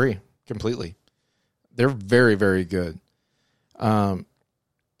agree completely. They're very, very good. Not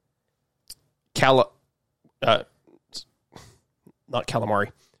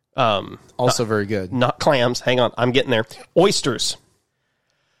calamari. Also very good. Not clams. Hang on. I'm getting there. Oysters.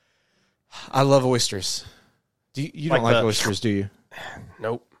 I love oysters. You don't like oysters, do you?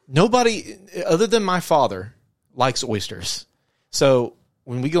 Nope. Nobody, other than my father, likes oysters. So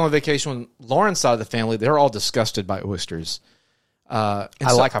when we go on vacation with Lauren's side of the family, they're all disgusted by oysters. I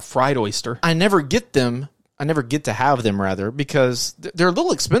like a fried oyster. I never get them. I never get to have them, rather, because they're a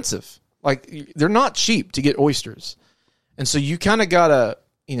little expensive. Like, they're not cheap to get oysters. And so you kind of got to,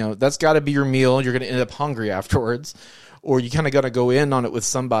 that's got to be your meal. You're going to end up hungry afterwards. Or you kind of got to go in on it with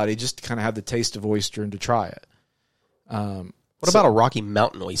somebody just to kind of have the taste of oyster and to try it. What about a Rocky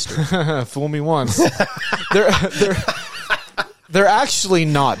Mountain oyster? Fool me once. They're actually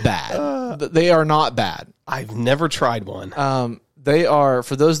not bad. They are not bad. I've never tried one. They are,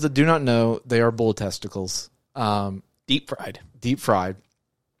 for those that do not know, they are bull testicles. Deep fried. Deep fried.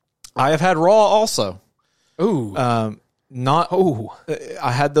 I have had raw also. Ooh. I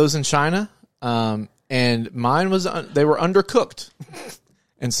had those in China, and mine was they were undercooked,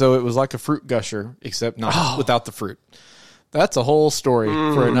 and so it was like a fruit gusher, except not without the fruit. That's a whole story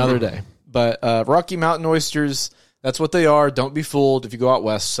for another day. But Rocky Mountain oysters, that's what they are. Don't be fooled if you go out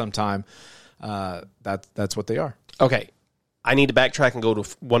west sometime. That's what they are. Okay. I need to backtrack and go to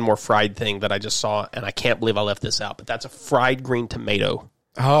one more fried thing that I just saw, and I can't believe I left this out, but that's a fried green tomato.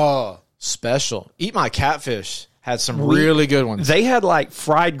 Oh, special. Eat My Catfish had some really good ones. They had like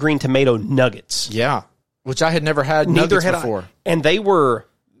fried green tomato nuggets. Yeah, which I had never had nuggets before. And they were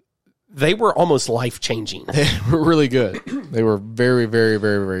almost life-changing. They were really good. They were very, very,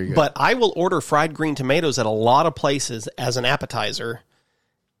 very, very good. But I will order fried green tomatoes at a lot of places as an appetizer.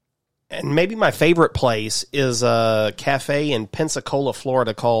 And maybe my favorite place is a cafe in Pensacola,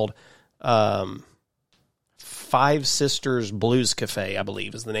 Florida called Five Sisters Blues Cafe, I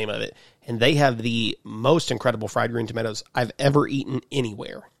believe is the name of it. And they have the most incredible fried green tomatoes I've ever eaten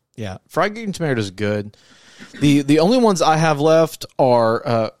anywhere. Yeah, fried green tomatoes is good. The only ones I have left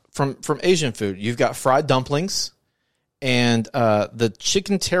are from Asian food. You've got fried dumplings and the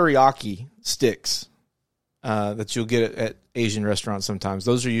chicken teriyaki sticks that you'll get at Asian restaurants sometimes.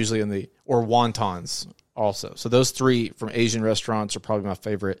 Those are usually or wontons also. So those three from Asian restaurants are probably my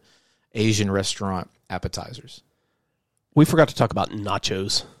favorite Asian restaurant appetizers. We forgot to talk about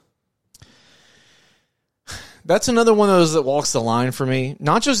nachos. That's another one of those that walks the line for me.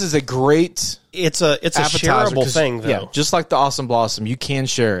 Nachos is a great It's a shareable thing, though. Yeah, just like the Awesome Blossom, you can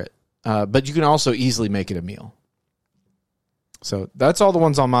share it. But you can also easily make it a meal. So that's all the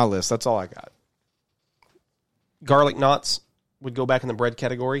ones on my list. That's all I got. Garlic knots would go back in the bread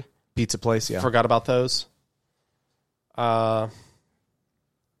category. Pizza place, yeah. Forgot about those.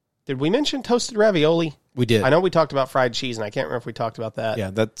 Did we mention toasted ravioli? We did. I know we talked about fried cheese, and I can't remember if we talked about that. Yeah,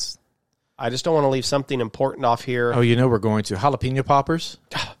 that's... I just don't want to leave something important off here. Oh, we're going to. Jalapeno poppers.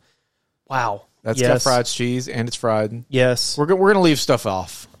 Wow. That's got fried cheese, and it's fried. Yes. We're going to leave stuff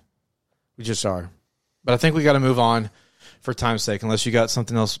off. We just are. But I think we got to move on for time's sake, unless you got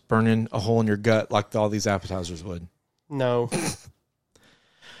something else burning a hole in your gut like all these appetizers would. No.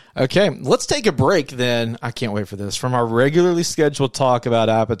 Okay, let's take a break then. I can't wait for this. From our regularly scheduled talk about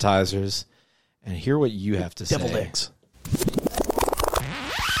appetizers, and hear what you have to say. Deviled eggs.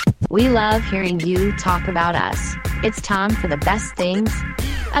 We love hearing you talk about us. It's time for the best things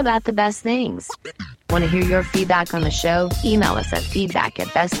about the best things. Want to hear your feedback on the show? Email us at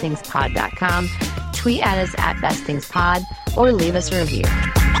feedback@bestthingspod.com. tweet at us at BestThingsPod, or leave us a review.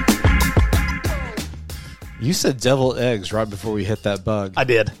 You said deviled eggs right before we hit that bug. I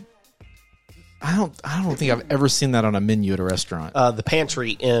did. I don't think I've ever seen that on a menu at a restaurant. The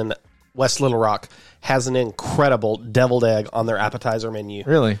pantry in West Little Rock has an incredible deviled egg on their appetizer menu.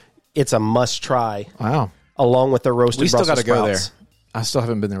 Really? It's a must try. Wow. Along with their roasted We still Brussels got to go there. sprouts. I still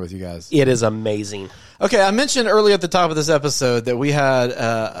haven't been there with you guys. It is amazing. Okay, I mentioned earlier at the top of this episode that we had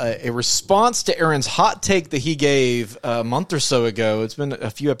a response to Aaron's hot take that he gave a month or so ago. It's been a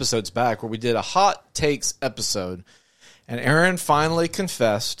few episodes back where we did a hot takes episode. And Aaron finally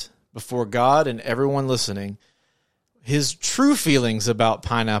confessed before God and everyone listening his true feelings about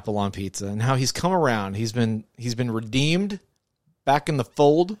pineapple on pizza and how he's come around. He's been redeemed back in the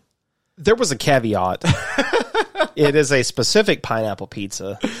fold. There was a caveat. It is a specific pineapple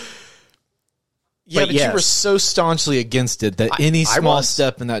pizza. Yeah, but you were so staunchly against it that any small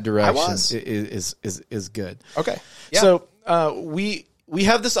step in that direction is good. Okay. Yeah. So we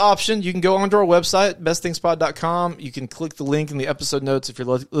have this option. You can go onto our website, bestthingspod.com. You can click the link in the episode notes if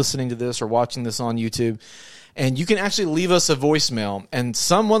you're listening to this or watching this on YouTube. And you can actually leave us a voicemail. And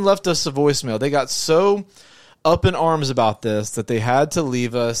someone left us a voicemail. They got so up in arms about this that they had to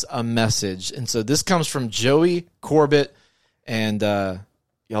leave us a message. And so this comes from Joey Corbett, and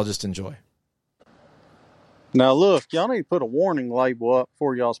y'all just enjoy. Now, look, y'all need to put a warning label up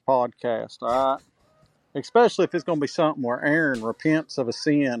for y'all's podcast, all right? Especially if it's going to be something where Aaron repents of a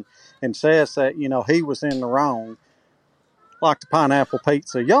sin and says that, he was in the wrong. Like the pineapple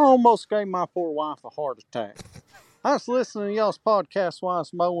pizza. Y'all almost gave my poor wife a heart attack. I was listening to y'all's podcast while I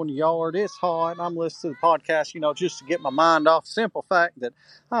was mowing the yard. It's hot. I'm listening to the podcast, just to get my mind off the simple fact that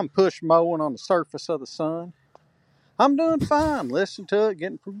I'm push mowing on the surface of the sun. I'm doing fine, listening to it,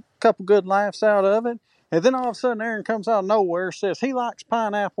 getting a couple good laughs out of it. And then all of a sudden, Aaron comes out of nowhere and says he likes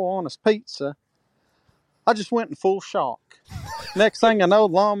pineapple on his pizza. I just went in full shock. Next thing I know,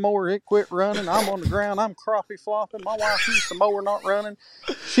 the lawnmower, it quit running. I'm on the ground. I'm crappie flopping. My wife used the mower not running.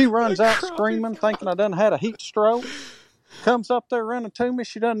 She runs out screaming, thinking I done had a heat stroke. Comes up there running to me.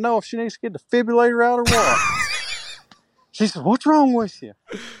 She doesn't know if she needs to get the defibrillator out or what. She said, "What's wrong with you?"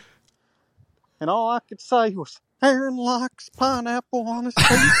 And all I could say was, "Aaron likes pineapple on his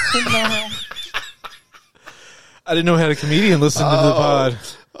pizza now." I didn't know we had a comedian listening to the pod.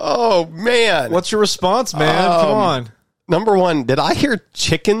 Oh, man. What's your response, man? Come on. Number one, did I hear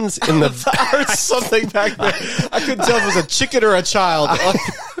chickens in the... I heard something back there. I couldn't tell if it was a chicken or a child.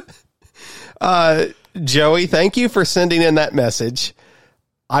 Joey, thank you for sending in that message.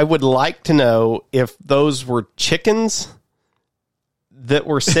 I would like to know if those were chickens that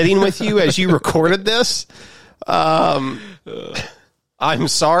were sitting with you as you recorded this. I'm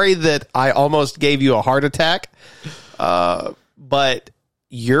sorry that I almost gave you a heart attack, but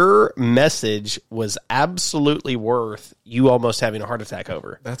your message was absolutely worth you almost having a heart attack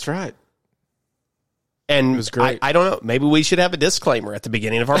over. That's right. And it was great. I don't know. Maybe we should have a disclaimer at the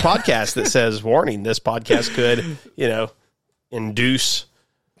beginning of our podcast that says, warning, this podcast could, induce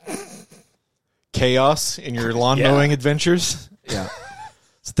chaos in your lawn mowing adventures. Yeah.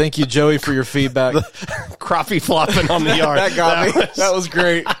 So thank you, Joey, for your feedback. Crappie flopping on the yard. That got me. That was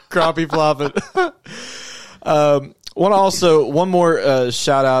great. Crappie flopping. One more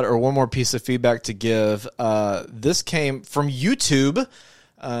shout out or one more piece of feedback to give. This came from YouTube.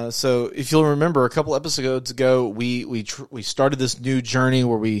 So if you'll remember, a couple episodes ago, we started this new journey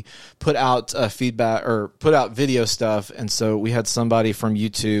where we put out feedback or put out video stuff, and so we had somebody from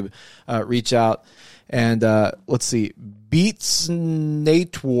YouTube reach out, and let's see, Beats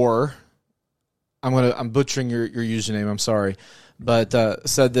Natewar. I'm butchering your username. I'm sorry. But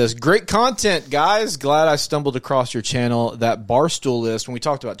said this, great content, guys. Glad I stumbled across your channel. That Barstool list, when we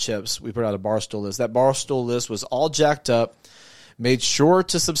talked about chips, we put out a Barstool list. That Barstool list was all jacked up. Made sure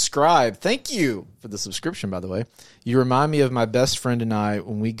to subscribe. Thank you for the subscription, by the way. You remind me of my best friend and I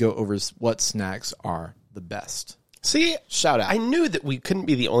when we go over what snacks are the best. See, shout out. I knew that we couldn't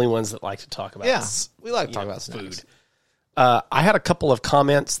be the only ones that like to talk about this. We like to talk about snacks. Food. I had a couple of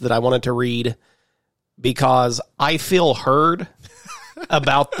comments that I wanted to read because I feel heard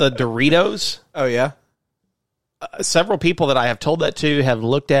about the Doritos. Oh, yeah? Several people that I have told that to have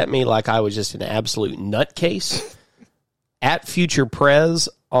looked at me like I was just an absolute nutcase. At Future Prez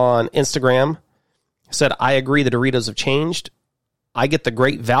on Instagram said, I agree the Doritos have changed. I get the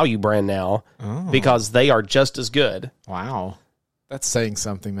Great Value brand now because they are just as good. Wow. That's saying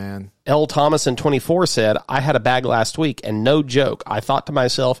something, man. L. Thomas in 24 said, I had a bag last week, and no joke, I thought to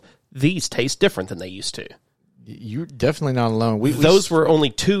myself, these taste different than they used to. You're definitely not alone. Those were only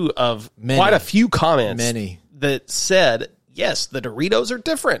two of quite a few comments Many that said, yes, the Doritos are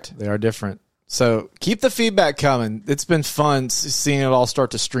different. They are different. So keep the feedback coming. It's been fun seeing it all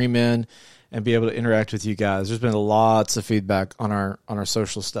start to stream in and be able to interact with you guys. There's been lots of feedback on our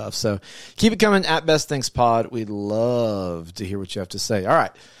social stuff. So keep it coming at Best Things Pod. We'd love to hear what you have to say. All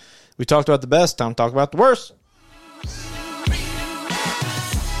right. We talked about the best. Time to talk about the worst.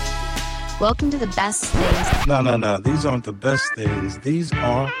 Welcome to the best things. No. These aren't the best things. These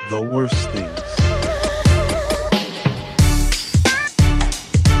are the worst things.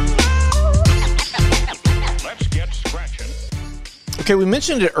 Let's get scratching. Okay, we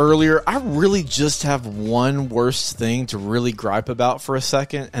mentioned it earlier. I really just have one worst thing to really gripe about for a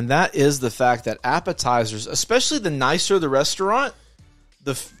second, and that is the fact that appetizers, especially the nicer the restaurant,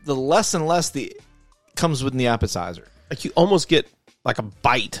 the less and less comes with the appetizer. Like you almost get like a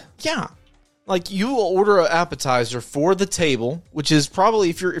bite. Yeah. Like you will order an appetizer for the table, which is probably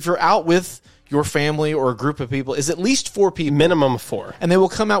if you're out with your family or a group of people, is at least 4 people. Minimum 4. And they will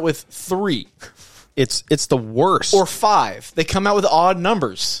come out with 3. It's the worst. Or 5. They come out with odd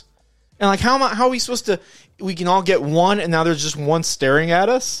numbers. And like how are we supposed to we can all get one and now there's just one staring at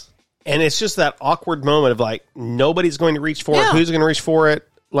us? And it's just that awkward moment of like nobody's going to reach for it. Who's going to reach for it?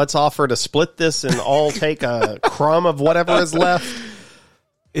 Let's offer to split this and all take a crumb of whatever is left.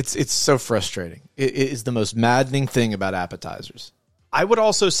 It's so frustrating. It is the most maddening thing about appetizers. I would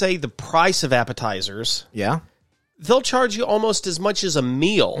also say the price of appetizers. Yeah. They'll charge you almost as much as a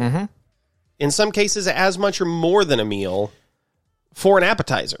meal. Mm-hmm. In some cases, as much or more than a meal for an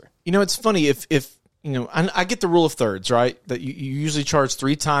appetizer. You know, it's funny if you know, I get the rule of thirds, right? That you usually charge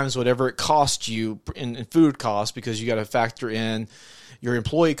 3 times whatever it costs you in food costs because you got to factor in your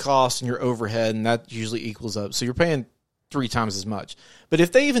employee costs and your overhead, and that usually equals up. So you're paying 3 times as much. But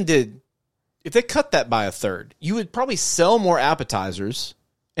if they cut that by a third, you would probably sell more appetizers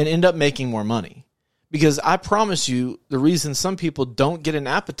and end up making more money. Because I promise you, the reason some people don't get an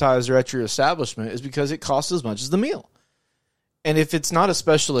appetizer at your establishment is because it costs as much as the meal. And if it's not a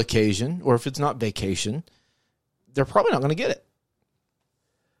special occasion or if it's not vacation, they're probably not going to get it.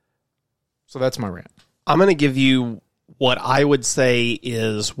 So that's my rant. I'm going to give you what I would say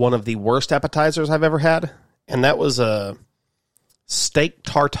is one of the worst appetizers I've ever had. And that was a steak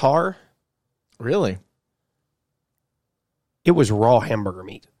tartare. Really? It was raw hamburger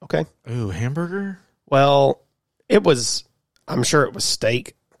meat. Okay. Ooh, hamburger? Well, I'm sure it was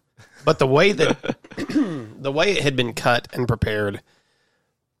steak, but the way that, the way it had been cut and prepared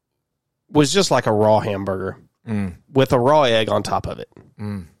was just like a raw hamburger with a raw egg on top of it.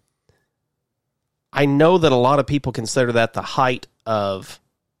 Mm. I know that a lot of people consider that the height of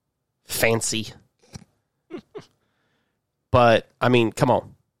fancy. But, I mean, come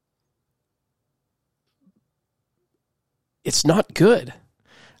on. It's not good.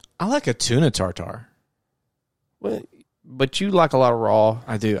 I like a tuna tartare. Well, but you like a lot of raw.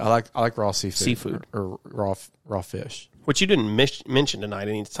 I do. I like raw seafood. Or raw fish. Which you didn't mention tonight,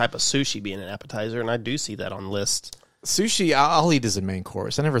 any type of sushi being an appetizer, and I do see that on lists. Sushi, I'll eat as a main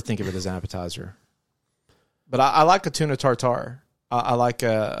course. I never think of it as an appetizer. But I like a tuna tartare. I like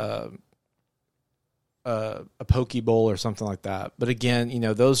a poke bowl or something like that. But again, you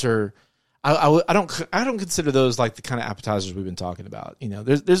know, those are I don't consider those like the kind of appetizers we've been talking about. You know,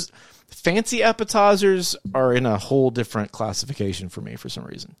 there's fancy appetizers are in a whole different classification for me for some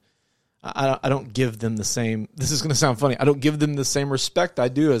reason. I don't give them the same. This is going to sound funny. I don't give them the same respect I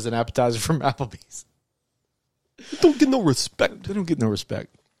do as an appetizer from Applebee's. They don't get no respect. They don't get no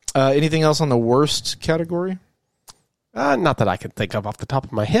respect. Anything else on the worst category? Not that I can think of off the top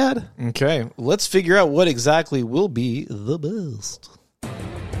of my head. Okay, let's figure out what exactly will be the best.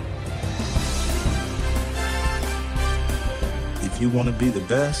 If you want to be the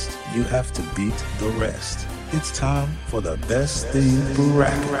best, you have to beat the rest. It's time for the best thing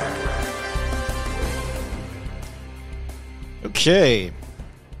bracket. Okay,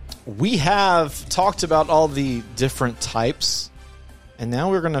 we have talked about all the different types, and now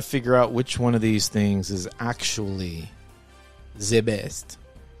we're going to figure out which one of these things is actually the best.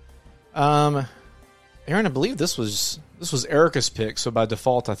 Aaron, I believe this was Erica's pick, so by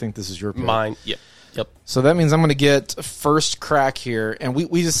default, I think this is your pick. Mine, yep. So that means I'm going to get first crack here, and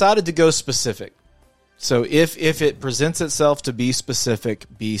we decided to go specific. So if it presents itself to be specific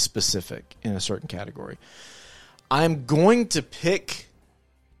in a certain category. I'm going to pick.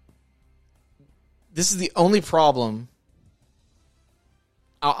 This is the only problem.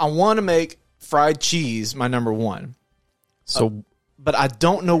 I want to make fried cheese my number one. So, but I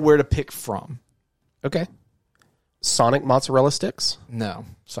don't know where to pick from. Okay. Sonic mozzarella sticks? No,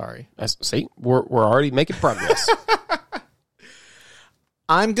 sorry. See, we're already making progress.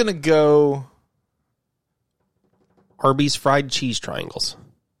 I'm gonna go Arby's fried cheese triangles.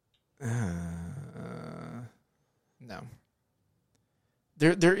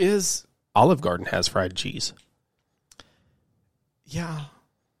 There is. Olive Garden has fried cheese. Yeah.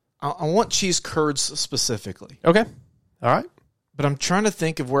 I want cheese curds specifically. Okay. All right. But I'm trying to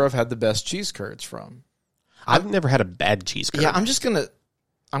think of where I've had the best cheese curds from. I've never had a bad cheese curd. Yeah,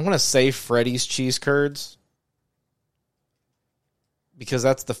 I'm gonna say Freddy's cheese curds because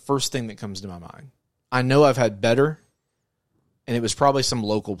that's the first thing that comes to my mind. I know I've had better, and it was probably some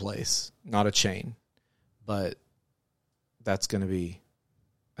local place, not a chain. But that's gonna be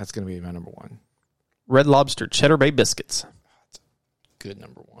my number one. Red Lobster Cheddar Bay biscuits. Good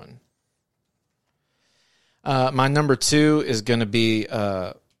number one. My number two is going to be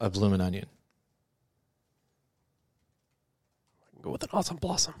a Bloomin' Onion. Go with an Awesome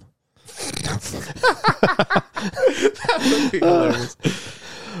Blossom. That would be hilarious.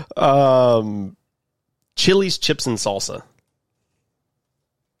 Chili's chips and salsa.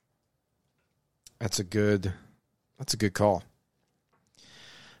 That's a good call.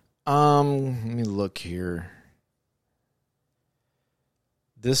 Let me look here.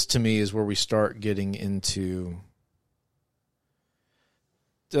 This to me is where we start getting into.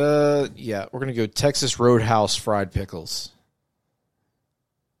 We're gonna go Texas Roadhouse fried pickles.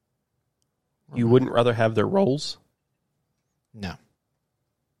 You wouldn't rather have their rolls? No.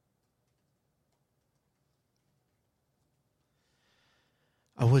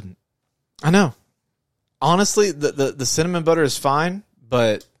 I wouldn't. I know. Honestly, the cinnamon butter is fine,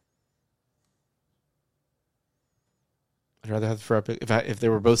 but I'd rather have the fried pickles. If they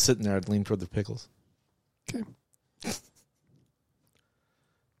were both sitting there, I'd lean toward the pickles. Okay.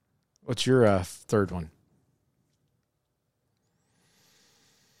 What's your third one?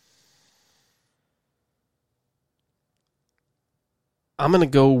 I'm going to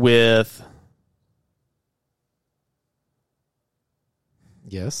go with...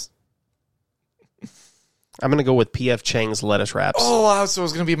 Yes. I'm going to go with P.F. Chang's lettuce wraps. Oh, so it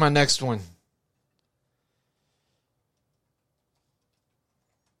was going to be my next one.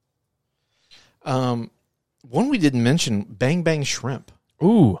 One we didn't mention, Bang Bang Shrimp.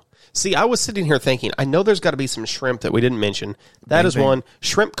 Ooh. See, I was sitting here thinking, I know there's got to be some shrimp that we didn't mention. That Bang is Bang. one.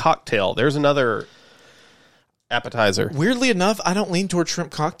 Shrimp cocktail. There's another appetizer. Weirdly enough, I don't lean toward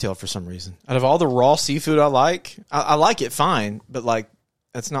shrimp cocktail for some reason. Out of all the raw seafood I like it fine, but like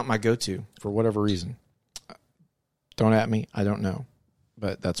that's not my go-to for whatever reason. Don't at me. I don't know,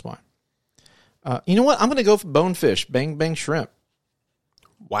 but that's why. You know what? I'm going to go for bonefish, Bang Bang Shrimp.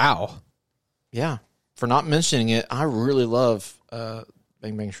 Wow. Yeah. For not mentioning it, I really love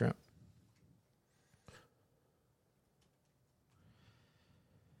Bang Bang Shrimp.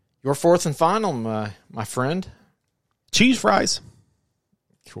 Your fourth and final, my friend. Cheese fries.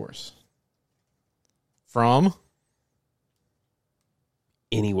 Of course. From?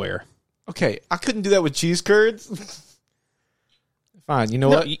 Anywhere. Okay, I couldn't do that with cheese curds. Fine, you know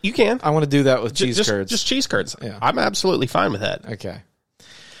what? You can. I want to do that with cheese curds. Just cheese curds. Yeah. I'm absolutely fine with that. Okay.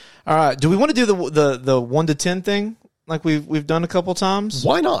 All right. Do we want to do the 1 to 10 thing like we've done a couple times?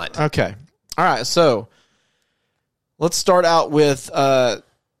 Why not? Okay. All right. So let's start out with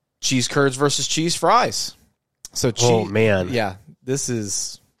cheese curds versus cheese fries. So Oh man. Yeah, this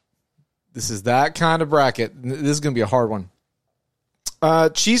is that kind of bracket. This is going to be a hard one.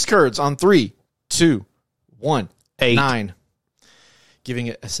 Cheese curds on 3, 2, 1, 8. 9. Giving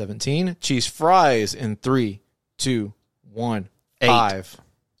it a 17. Cheese fries in 3, 2, 1, 8. 5.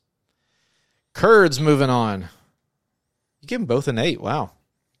 Curds moving on. You give them both an 8. Wow.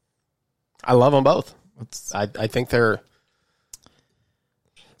 I love them both. I think they're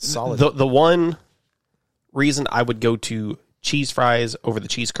solid. The one reason I would go to cheese fries over the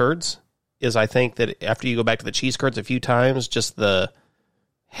cheese curds is I think that after you go back to the cheese curds a few times, just the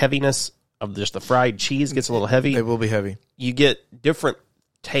heaviness of just the fried cheese gets a little heavy. They will be heavy. You get different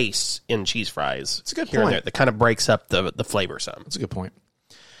tastes in cheese fries. That's a good here and point. there that kind of breaks up the flavor some. That's a good point.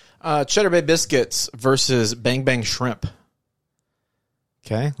 Cheddar Bay biscuits versus Bang Bang Shrimp.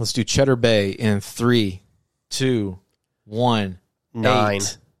 Okay, let's do Cheddar Bay in 3, 2, 1, 9.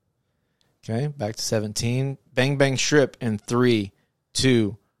 8. Okay, back to 17. Bang Bang Shrimp in 3,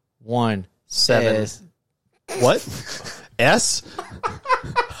 2, 1, 7. What? S?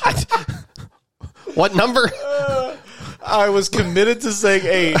 What number? I was committed to saying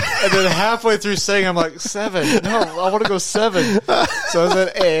 8, and then halfway through saying, I'm like, 7. No, I want to go 7. So I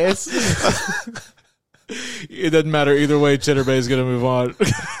said S. It doesn't matter either way. Cheddar Bay is going to move on.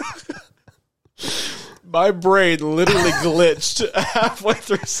 My brain literally glitched halfway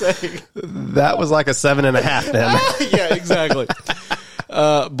through saying. That was like a 7.5 then. Yeah, exactly.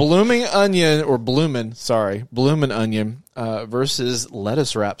 Bloomin' Onion versus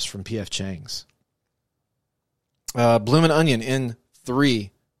lettuce wraps from P.F. Chang's. Bloomin' Onion in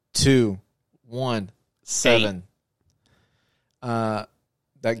 3, 2, 1, 7. That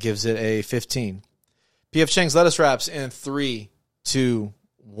gives it a 15. P.F. Chang's lettuce wraps in 3, 2,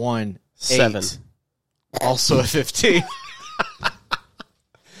 1, 7. 8. Also a 15.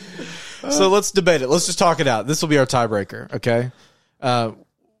 So let's debate it. Let's just talk it out. This will be our tiebreaker, okay?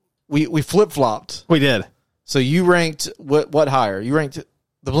 We flip-flopped. We did. So you ranked what higher? You ranked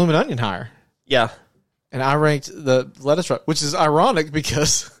the Bloomin' Onion higher. Yeah. And I ranked the lettuce wrap, which is ironic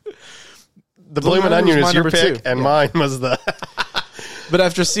because The Bloomin' Onion is your pick, 2. and mine was the... But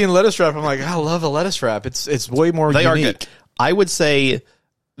after seeing lettuce wrap, I'm like, I love a lettuce wrap. It's way more They unique. are good. I would say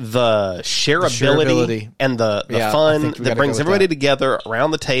the shareability and the fun that brings everybody together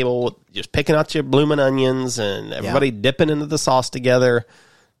around the table, just picking out your Bloomin' Onions and everybody dipping into the sauce together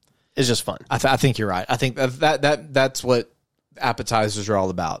is just fun. I think you're right. I think that's what appetizers are all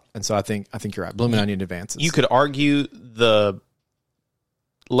about. And so I think you're right. Bloomin' Onion advances. You could argue the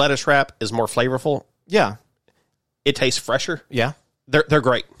lettuce wrap is more flavorful. Yeah. It tastes fresher. Yeah. They're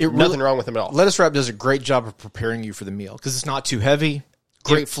great. Nothing wrong with them at all. Lettuce wrap does a great job of preparing you for the meal because it's not too heavy.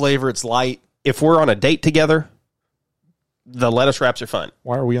 Great flavor. It's light. If we're on a date together, the lettuce wraps are fun.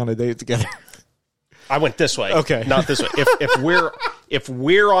 Why are we on a date together? I went this way. Okay. Not this way. If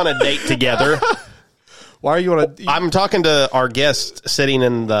we're on a date together, why are you on a? I'm talking to our guest sitting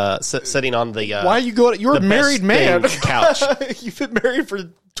on the. Why are you going? You're a married man. Couch. You've been married for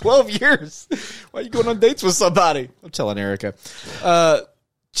 12 years. Why are you going on dates with somebody? I'm telling Erica.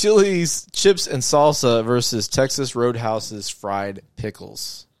 Chili's chips and salsa versus Texas Roadhouse's fried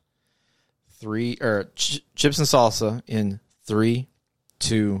pickles. Chips and salsa in 3,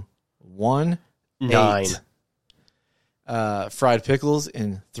 2, 1, 9. 8. Fried pickles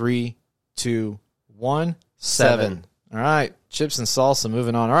in 3, 2, 1, 7. All right, chips and salsa.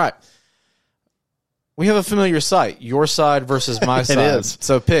 Moving on. All right. We have a familiar sight. Your side versus my side. It is.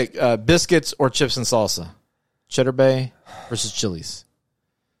 So pick biscuits or chips and salsa. Cheddar Bay versus Chili's.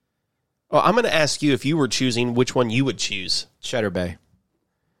 Well, I'm going to ask you if you were choosing which one you would choose. Cheddar Bay.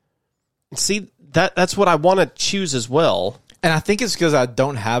 See, that's what I want to choose as well. And I think it's because I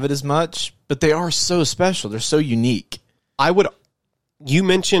don't have it as much, but they are so special. They're so unique. You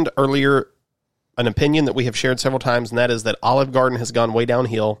mentioned earlier an opinion that we have shared several times, and that is that Olive Garden has gone way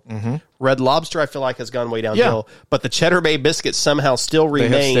downhill. Mm-hmm. Red Lobster, I feel like, has gone way downhill. Yeah. But the Cheddar Bay biscuits somehow still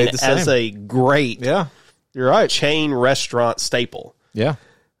remain as a great you're right. chain restaurant staple. Yeah.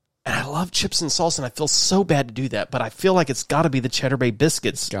 And I love chips and salsa, and I feel so bad to do that, but I feel like it's got to be the Cheddar Bay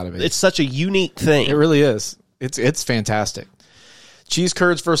biscuits. It's got to be. It's such a unique thing. It really is. It's fantastic. Cheese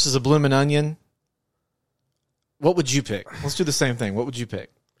curds versus a Bloomin' Onion. What would you pick? Let's do the same thing. What would you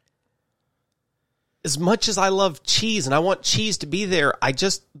pick? As much as I love cheese and I want cheese to be there,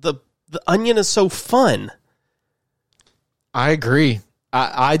 the onion is so fun. I agree.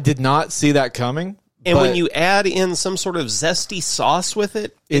 I did not see that coming. And when you add in some sort of zesty sauce with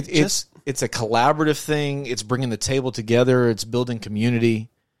it, it's a collaborative thing. It's bringing the table together. It's building community.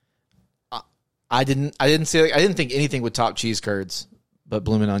 I didn't think anything would top cheese curds, but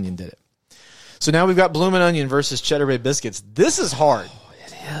Bloomin' Onion did it. So now we've got Bloomin' Onion versus Cheddar Bay biscuits. This is hard.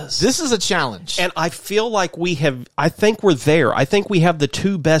 It is. This is a challenge. And I feel like I think we're there. I think we have the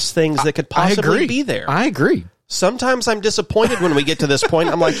two best things that could possibly be there. I agree. Sometimes I'm disappointed when we get to this point.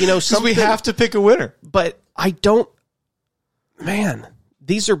 I'm like, something. We have to pick a winner. But I don't. Man,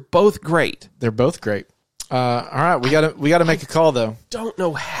 these are both great. They're both great. All right, we gotta make a call though. Don't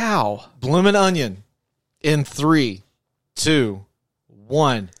know how. Bloomin' Onion in 3, 2,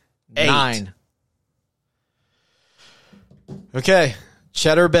 1, 8. 9. Okay,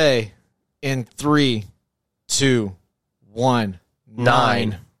 Cheddar Bay in 3, 2, 1,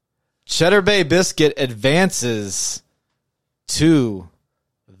 9. Cheddar Bay biscuit advances to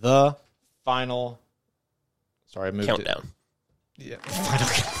the final. Sorry, I moved countdown. Yeah,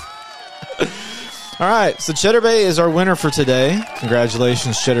 final. All right, so Cheddar Bay is our winner for today.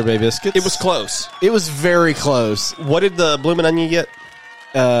 Congratulations, Cheddar Bay biscuits. It was close. It was very close. What did the Bloomin' Onion get?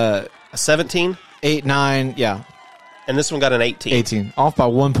 A 17? 8, 9, yeah. And this one got an 18. 18, off by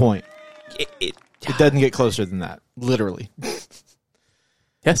 1 point. It doesn't get closer than that, literally.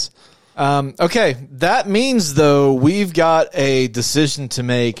 Yes. Okay, that means, though, we've got a decision to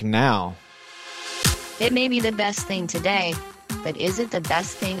make now. It may be the best thing today, but is it the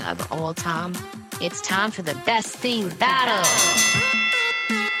best thing of all time? It's time for the best thing battle.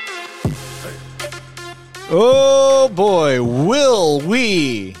 Oh, boy, will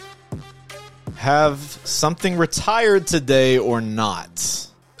we have something retired today or not?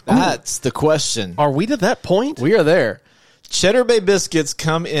 That's the question. Are we to that point? We are there. Cheddar Bay biscuits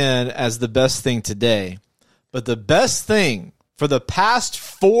come in as the best thing today, but the best thing for the past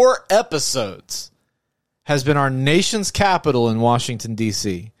 4 episodes has been our nation's capital in Washington,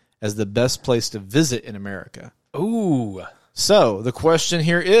 D.C. as the best place to visit in America. Ooh. So the question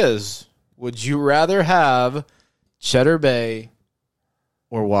here is, would you rather have Cheddar Bay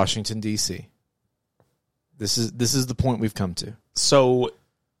or Washington, D.C.? This is the point we've come to. So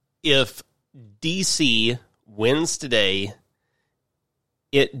if DC wins today,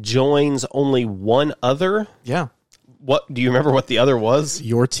 it joins only one other? Yeah. What do you remember what the other was?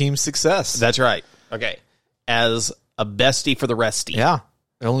 Your team's success. That's right. Okay. As a bestie for the restie. Yeah.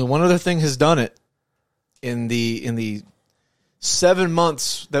 Only one other thing has done it in the 7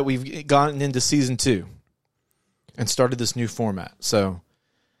 months that we've gotten into season 2 and started this new format. So,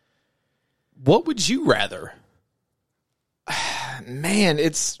 what would you rather? Man,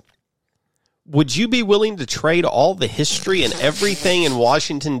 would you be willing to trade all the history and everything in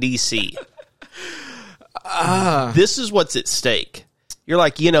Washington, D.C.? This is what's at stake. You're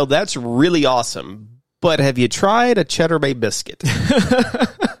like, that's really awesome, but have you tried a Cheddar Bay biscuit?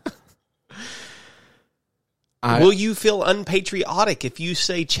 Will you feel unpatriotic if you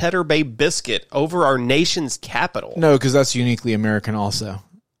say Cheddar Bay biscuit over our nation's capital? No, because that's uniquely American also.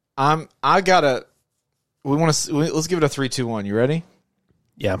 Let's give it a 3, 2, 1. You ready?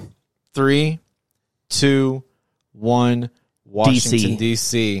 Yeah. 3, 2, 1. Washington,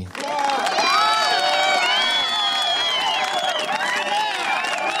 D.C.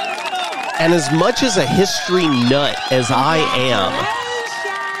 And as much as a history nut as I am,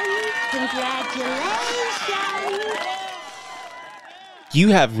 you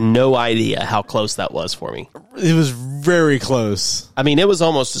have no idea how close that was for me. It was very close. I mean, it was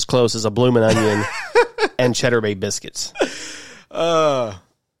almost as close as a Bloomin' Onion and Cheddar Bay biscuits. So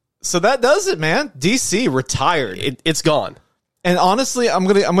that does it, man. DC retired. It's gone. And honestly, I'm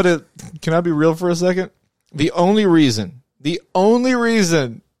gonna. Can I be real for a second? The only reason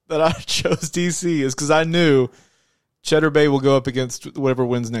that I chose DC is because I knew Cheddar Bay will go up against whatever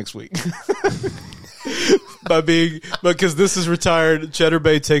wins next week. Because this is retired, Cheddar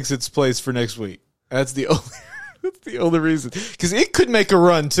Bay takes its place for next week. That's the only reason. Because it could make a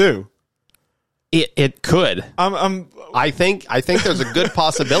run too. It could. I think there's a good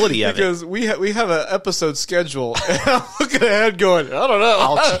possibility of it. Because we have an episode schedule, and I'm looking ahead going, I don't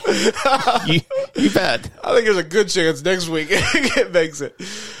know. You bet. I think there's a good chance next week it makes it.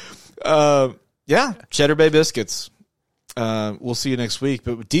 Yeah, Cheddar Bay biscuits. We'll see you next week.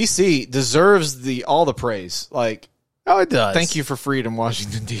 But DC deserves all the praise. Like, oh, it does. Thank you for freedom,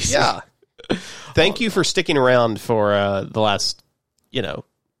 Washington DC. Yeah. Thank you for sticking around for the last,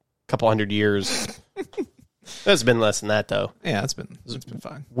 couple hundred years. It's been less than that, though. Yeah, it's been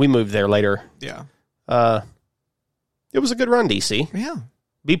fine. We moved there later. Yeah. It was a good run, DC. Yeah.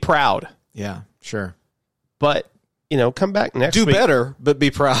 Be proud. Yeah, sure. But, come back next week. Do better, but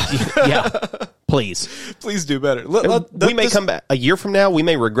be proud. Yeah. Please. Please do better. We may come back a year from now. We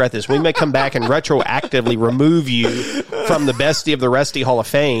may regret this. We may come back and retroactively remove you from the Bestie of the Resty Hall of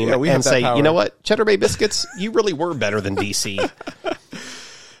Fame and say, you know what? Cheddar Bay biscuits, you really were better than DC.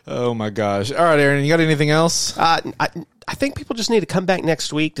 Oh, my gosh. All right, Aaron, you got anything else? I think people just need to come back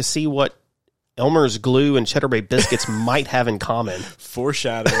next week to see what Elmer's glue and Cheddar Bay biscuits might have in common.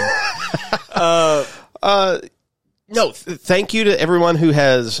 Foreshadowing. Thank you to everyone who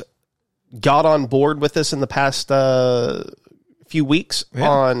has got on board with us in the past few weeks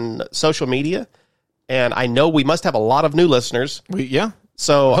on social media. And I know we must have a lot of new listeners.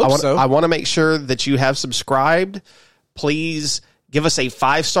 So I want to make sure that you have subscribed. Please give us a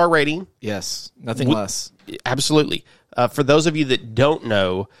 5-star rating. Yes, nothing less. Absolutely. For those of you that don't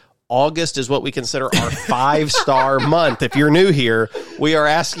know, August is what we consider our 5-star month. If you're new here, we are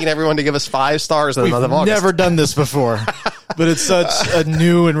asking everyone to give us 5 stars in the month of August. We've never done this before, but it's such a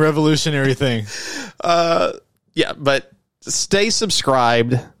new and revolutionary thing. Yeah, but stay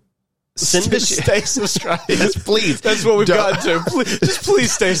subscribed. Stay subscribed. Yes, please. That's what we've gotten to.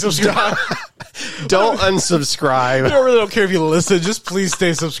 Please stay subscribed. Don't unsubscribe. I really don't care if you listen. Just please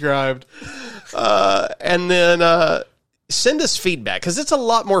stay subscribed. And then send us feedback, because it's a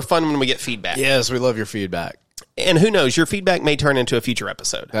lot more fun when we get feedback. Yes, we love your feedback. And who knows, your feedback may turn into a future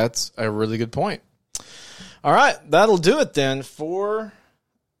episode. That's a really good point. All right, that'll do it then for...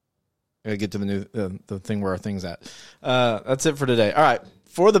 I gotta get to the thing where our thing's at. That's it for today. All right,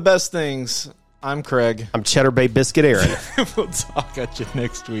 for the best things, I'm Craig. I'm Cheddar Bay Biscuit Aaron. We'll talk at you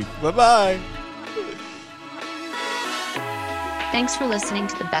next week. Bye-bye. Thanks for listening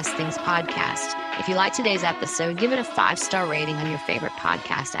to the Best Things Podcast. If you like today's episode, give it a 5-star rating on your favorite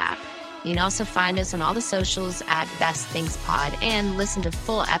podcast app. You can also find us on all the socials at Best Things Pod and listen to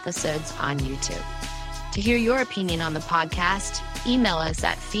full episodes on YouTube. To hear your opinion on the podcast, email us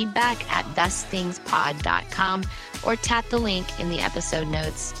at feedback@bestthingspod.com or tap the link in the episode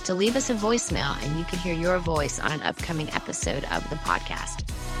notes to leave us a voicemail, and you can hear your voice on an upcoming episode of the podcast.